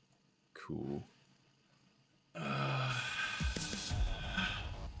 Cool.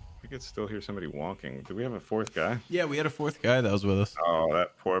 I could still hear somebody walking. Do we have a fourth guy? Yeah, we had a fourth guy that was with us. Oh,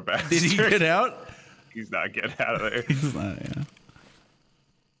 that poor bastard. Did he get out? He's not getting out of there. He's not, yeah.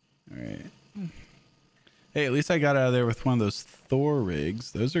 All right. Hey, at least I got out of there with one of those Thor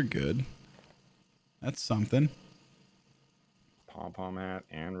rigs. Those are good. That's something. Pom-pom hat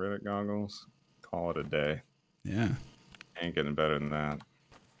and Riddick goggles. Call it a day. Yeah. Ain't getting better than that.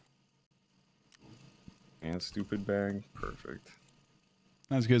 And stupid bag. Perfect.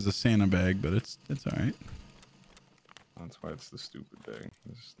 Not as good as the Santa bag, but it's all right. That's why it's the stupid bag.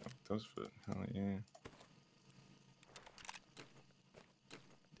 This stuff does fit. Hell yeah.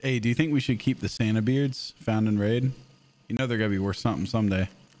 Hey, do you think we should keep the Santa beards found in raid? You know they're gonna be worth something someday.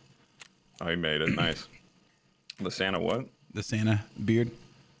 Oh, he made it. Nice. The Santa what? The Santa beard.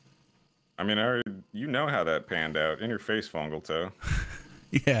 I mean, you know how that panned out. In your face, Fungal Toe.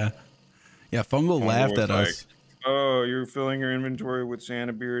 Yeah. Yeah, Fungal laughed at like, us. Oh, you're filling your inventory with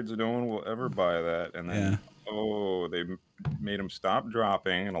Santa beards. No one will ever buy that. And then, they made him stop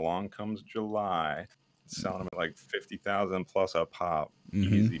dropping. And along comes July, selling them at like 50,000 plus a pop.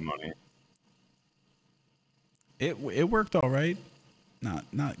 Easy money. It worked all right.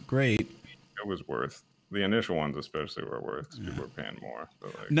 Not great. It was worth. The initial ones especially were worth because people were paying more.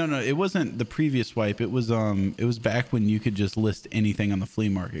 But like, No, it wasn't the previous wipe. It was back when you could just list anything on the flea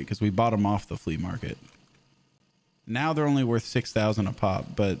market because we bought them off the flea market. Now they're only worth 6,000 a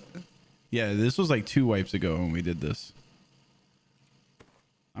pop, but yeah, this was like 2 wipes ago when we did this.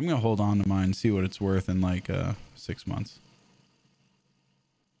 I'm gonna hold on to mine and see what it's worth in like 6 months.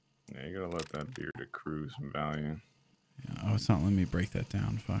 Yeah, you gotta let that beard accrue some value. Yeah, oh, it's not letting me break that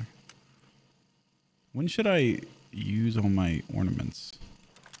down. Fuck. When should I use all my ornaments?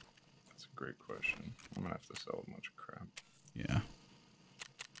 That's a great question. I'm gonna have to sell a bunch of crap. Yeah.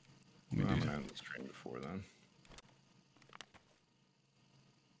 I'm gonna end the stream before then.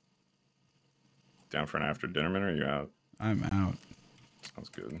 Down for an after dinner minute, or are you out? I'm out. Sounds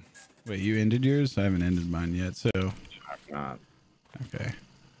good. Wait, you ended yours? I haven't ended mine yet, so. I'm not. Okay.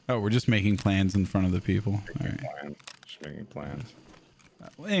 Oh, we're just making plans in front of the people. All right. Just making plans.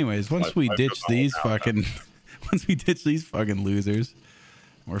 Well, anyways, once we ditch these fucking losers,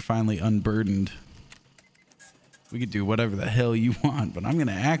 we're finally unburdened. We could do whatever the hell you want, but I'm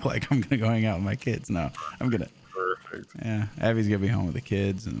gonna act like I'm gonna go hang out with my kids. No, I'm gonna. Perfect. Yeah, Abby's gonna be home with the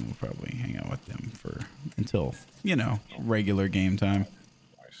kids, and we'll probably hang out with them until regular game time.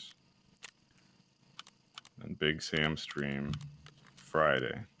 Nice. And Big Sam stream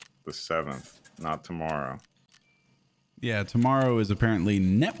Friday, the 7th, not tomorrow. Yeah, tomorrow is apparently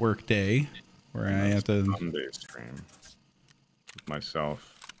network day, where I have to Sunday stream with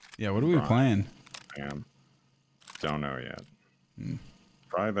myself. Yeah, what are we playing? Don't know yet.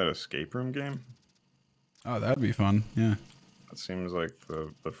 Probably that escape room game. Oh, that'd be fun. Yeah. That seems like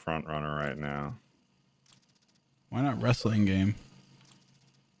the front runner right now. Why not wrestling game?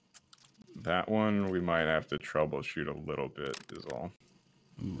 That one we might have to troubleshoot a little bit is all.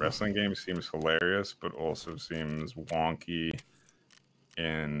 Ooh. Wrestling game seems hilarious, but also seems wonky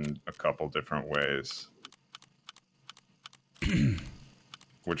in a couple different ways.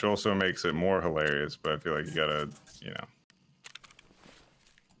 Which also makes it more hilarious, but I feel like you gotta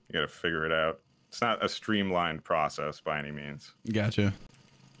figure it out. It's not a streamlined process by any means. Gotcha.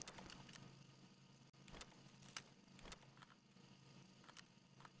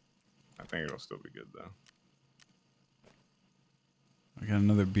 I think it'll still be good though. I got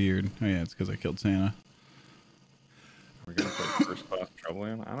another beard. Oh yeah, it's because I killed Santa. We're gonna play First Class Trouble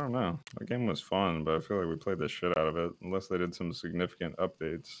again? I don't know. That game was fun, but I feel like we played the shit out of it. Unless they did some significant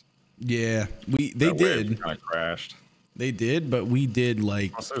updates. Yeah, they did. Kind of crashed. They did, but we did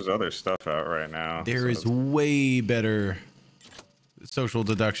like. Plus, there's other stuff out right now. There is way better social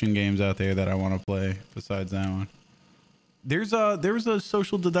deduction games out there that I want to play besides that one. There was a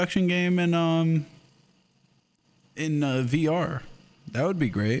social deduction game in VR. That would be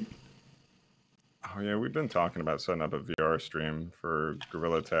great. Oh yeah, we've been talking about setting up a VR stream for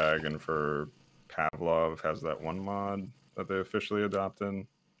Gorilla Tag and for Pavlov has that one mod that they officially adopted.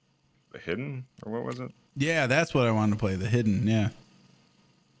 The Hidden, or what was it? Yeah, that's what I wanted to play. The Hidden, yeah.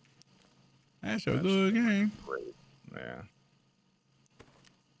 That's a good game. Great. Yeah.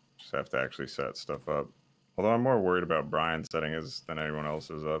 Just have to actually set stuff up. Although I'm more worried about Brian setting his than anyone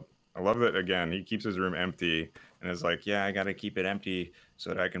else's up. I love that, again, he keeps his room empty and is like, yeah, I got to keep it empty so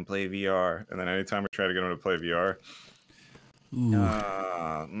that I can play VR. And then anytime we try to get him to play VR,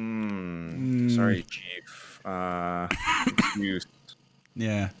 sorry, Chief. Excuse.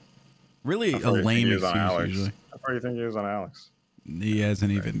 Yeah. Really a lame excuse usually. How far do you think he is on Alex? He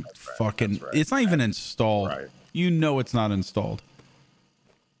hasn't even fucking... Right. It's not even installed. Right. You know it's not installed.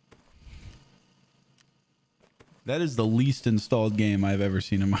 That is the least installed game I've ever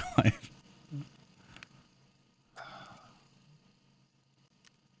seen in my life.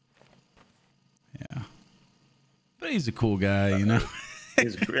 Yeah. But he's a cool guy, you know?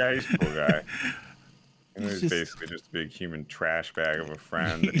 he's a cool guy. He's basically just a big human trash bag of a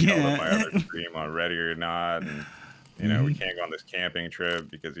friend that yelled at my other stream on Ready or Not. And, you know, we can't go on this camping trip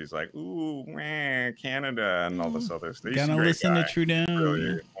because he's like, ooh, man, Canada and all this other stuff. Gotta listen to True Down.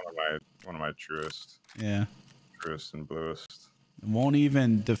 Really, one of my truest. Yeah. Truest and bluest. Won't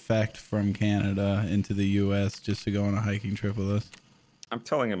even defect from Canada into the U.S. just to go on a hiking trip with us. I'm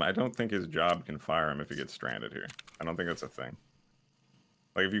telling him I don't think his job can fire him if he gets stranded here. I don't think that's a thing.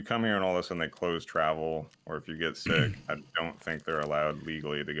 Like, if you come here and all of a sudden they close travel, or if you get sick, I don't think they're allowed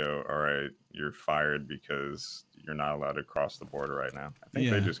legally to go, all right, you're fired because you're not allowed to cross the border right now. I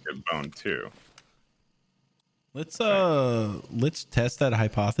think they just get boned too. Let's test that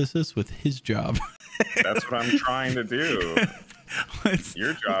hypothesis with his job. That's what I'm trying to do.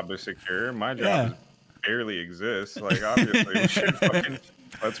 Your job is secure. My job barely exists. Like, obviously, we should fucking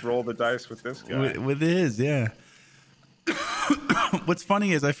let's roll the dice with this guy. With his, yeah. What's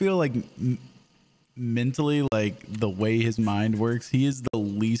funny is I feel like mentally, like the way his mind works, he is the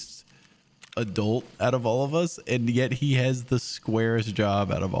least adult out of all of us, and yet he has the squarest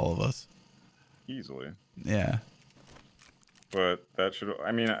job out of all of us. Easily. Yeah. But that should,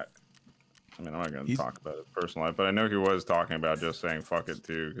 I mean, I'm not going to talk about his personal life, but I know he was talking about just saying fuck it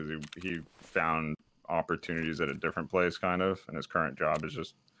too, because he found opportunities at a different place, kind of, and his current job has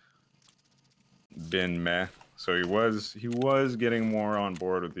just been meh. So he was getting more on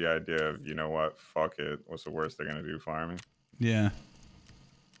board with the idea of, you know what, fuck it. What's the worst they're going to do? Fire me? Yeah.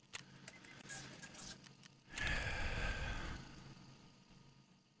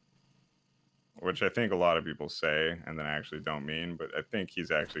 Which I think a lot of people say and then actually don't mean, but I think he's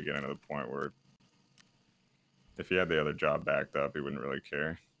actually getting to the point where if he had the other job backed up, he wouldn't really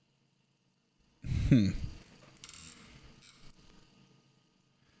care.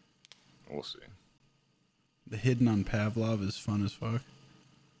 We'll see. The Hidden on Pavlov is fun as fuck.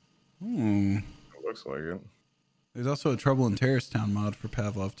 Ooh. It looks like it. There's also a Trouble in Terrorist Town mod for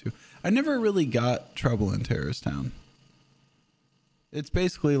Pavlov too. I never really got Trouble in Terrorist Town. It's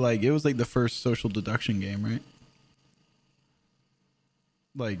basically like, it was like the first social deduction game, right?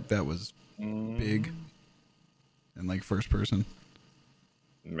 Like, that was big. And like first person.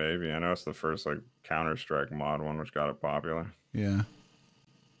 Maybe. I know it's the first like Counter-Strike mod one, which got it popular. Yeah.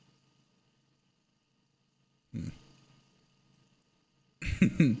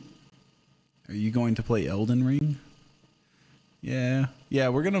 Are you going to play Elden Ring? Yeah. Yeah,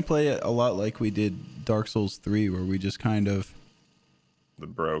 we're going to play it a lot like we did Dark Souls 3, where we just kind of... The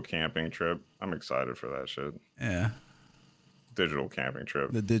bro camping trip. I'm excited for that shit. Yeah. Digital camping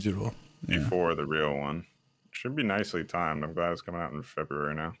trip. The digital. Yeah. Before the real one. Should be nicely timed. I'm glad it's coming out in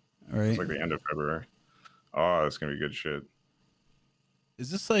February now. All right. It's like the end of February. Oh, it's going to be good shit.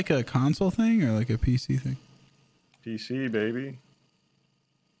 Is this like a console thing or like a PC thing? PC, baby.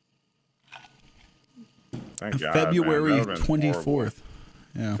 Thank God, February 24th.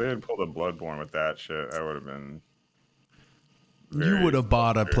 Yeah. If they had pulled a Bloodborne with that shit, I would have been... You would have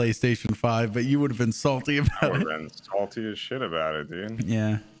bought a PlayStation 5, but you would have been salty about it. I would have been salty as shit about it, dude.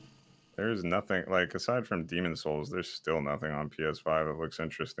 Yeah. there's nothing like aside from Demon Souls. There's still nothing on PS5 that looks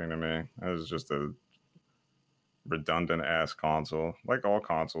interesting to me. It was just a redundant ass console, like all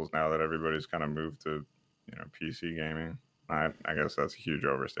consoles now that everybody's kind of moved to, PC gaming. I guess that's a huge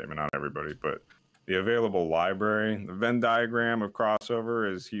overstatement. Not everybody, but the available library, the Venn diagram of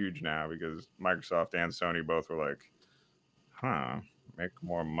crossover is huge now because Microsoft and Sony both were like, make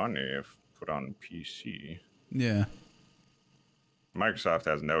more money if put on PC. Yeah. Microsoft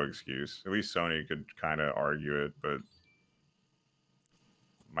has no excuse. At least Sony could kind of argue it, but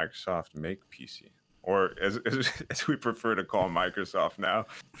Microsoft make PC. Or as we prefer to call Microsoft now,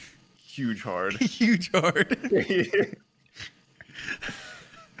 huge hard. Huge hard.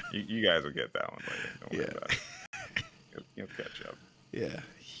 you guys will get that one later. Don't worry about it. You'll catch up. Yeah,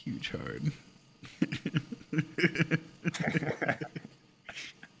 huge hard.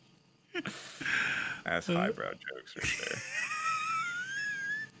 That's highbrow jokes right there.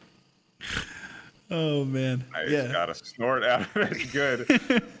 Oh man! I just got a snort out of it. Good.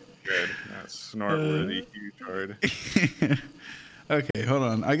 Good. That's snort worthy. Huge hard. Okay, hold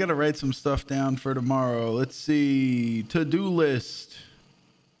on. I gotta write some stuff down for tomorrow. Let's see. To-do list.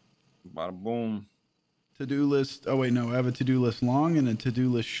 Bada boom. To-do list. Oh wait, no. I have a to-do list long and a to-do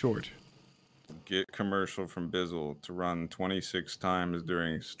list short. Get commercial from Bizzle to run 26 times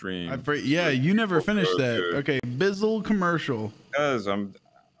during stream. Yeah, you never finished that. Okay, Bizzle commercial. Because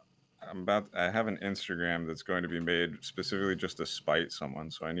I have an Instagram that's going to be made specifically just to spite someone,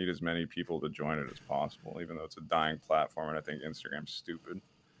 so I need as many people to join it as possible, even though it's a dying platform and I think Instagram's stupid.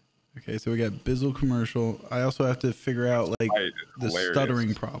 Okay, so we got Bizzle commercial. I also have to figure out like the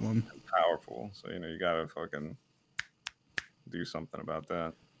stuttering problem. Powerful, so you gotta fucking do something about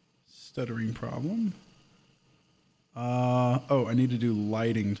that. Stuttering problem. Oh, I need to do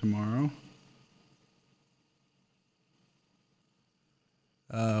lighting tomorrow.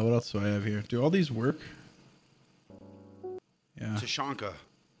 What else do I have here? Do all these work? Yeah. Tashanka,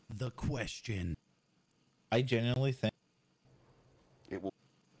 the question. I genuinely think it will.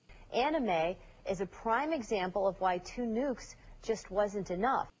 Anime is a prime example of why 2 nukes just wasn't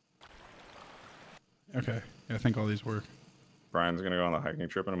enough. Okay. Yeah, I think all these work. Brian's gonna go on the hiking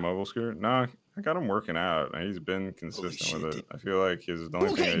trip in a mobile scooter. No, I got him working out. He's been consistent with it. I feel like the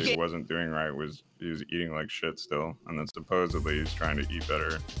only thing that he wasn't doing right was he was eating like shit still, and then supposedly he's trying to eat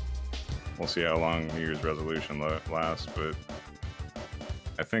better. We'll see how long New Year's resolution lasts, but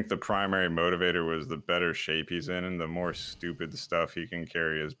I think the primary motivator was the better shape he's in and the more stupid stuff he can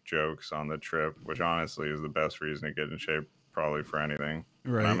carry as jokes on the trip, which honestly is the best reason to get in shape probably for anything.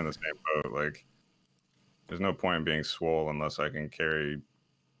 Right. I'm in the same boat. Like, there's no point in being swole unless I can carry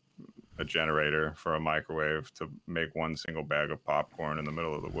a generator for a microwave to make one single bag of popcorn in the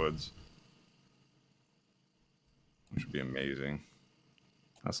middle of the woods. Which would be amazing.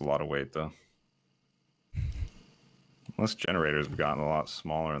 That's a lot of weight, though. Unless generators have gotten a lot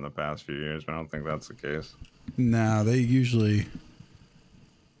smaller in the past few years, but I don't think that's the case. No, they usually...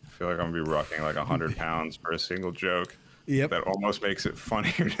 I feel like I'm going to be rocking like 100 pounds for a single joke. Yep. That almost makes it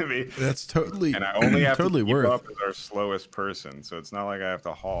funnier to me. That's totally... And I only have totally to keep worth. up as our slowest person, so it's not like I have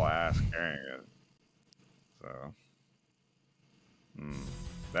to haul ass carrying it. So...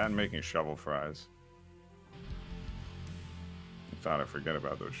 that and making shovel fries. I thought I'd forget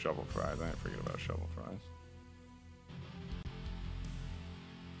about those shovel fries. I didn't forget about shovel fries.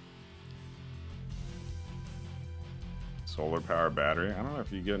 Solar power battery. I don't know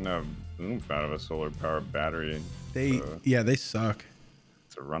if you get enough oomph out of a solar power battery. They suck.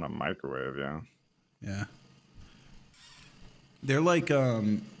 To run a microwave, yeah. Yeah. They're like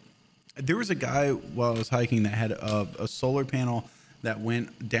there was a guy while I was hiking that had a solar panel that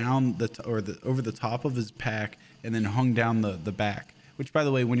went down over the top of his pack and then hung down the back. Which, by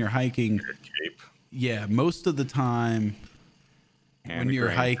the way, when you're hiking, cape. Yeah, most of the time when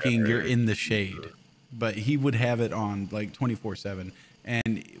you're hiking, you're in the shade. But he would have it on like 24/7.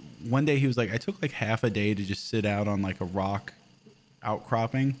 And one day he was like, I took like half a day to just sit out on like a rock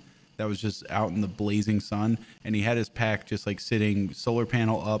outcropping that was just out in the blazing sun. And he had his pack just like sitting solar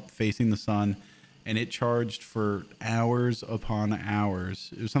panel up facing the sun. And it charged for hours upon hours.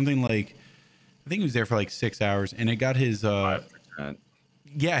 It was something like, I think he was there for like 6 hours. And it got his, 5%.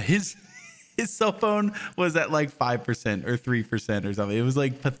 Yeah, his cell phone was at like 5% or 3% or something. It was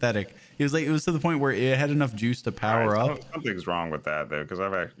like pathetic. It was to the point where it had enough juice to power up. Something's wrong with that though, because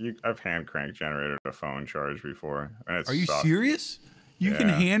I've hand crank generated a phone charge before. And it Are you sucked. serious? You can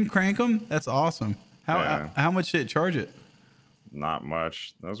hand crank them? That's awesome. How much did it charge it? Not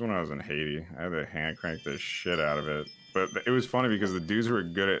much. That was when I was in Haiti. I had to hand crank the shit out of it. But it was funny because the dudes who were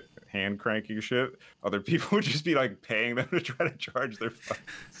good at hand cranking shit, other people would just be like paying them to try to charge their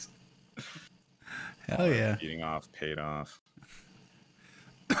phones. Hell yeah. Eating off, paid off.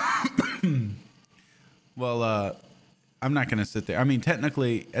 Well, I'm not going to sit there. I mean,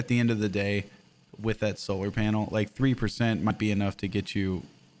 technically, at the end of the day, with that solar panel, like 3% might be enough to get you,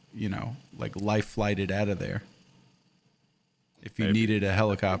 you know, like life flighted out of there. If you needed a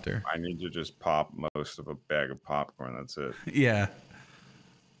helicopter. I need to just pop most of a bag of popcorn. That's it. Yeah.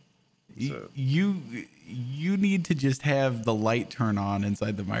 You need to just have the light turn on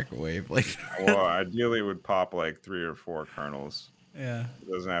inside the microwave. Like, well, ideally it would pop like 3 or 4 kernels. Yeah.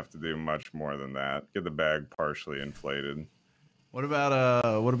 It doesn't have to do much more than that. Get the bag partially inflated. What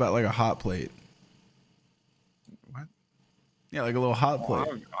about like a hot plate? What? Yeah, like a little hot plate.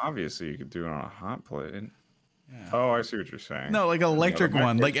 Obviously, you could do it on a hot plate. Yeah. Oh, I see what you're saying. No, like an electric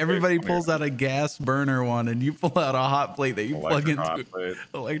one. Like everybody pulls out a gas burner one, and you pull out a hot plate that you plug into.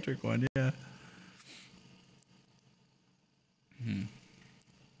 Electric one, yeah.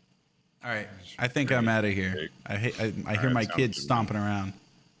 All right, I think I'm out of here. I hear my kids stomping around.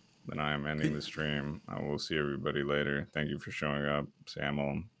 Then I am ending the stream. I will see everybody later. Thank you for showing up. Sam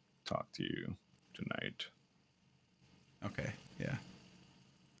will talk to you tonight. Okay, yeah.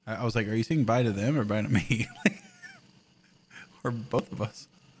 I was like, are you saying bye to them or bye to me? Or both of us?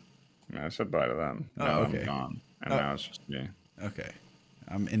 I said bye to them. Oh, okay. I'm gone. And now it's just me. Okay.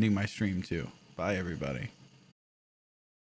 I'm ending my stream too. Bye, everybody.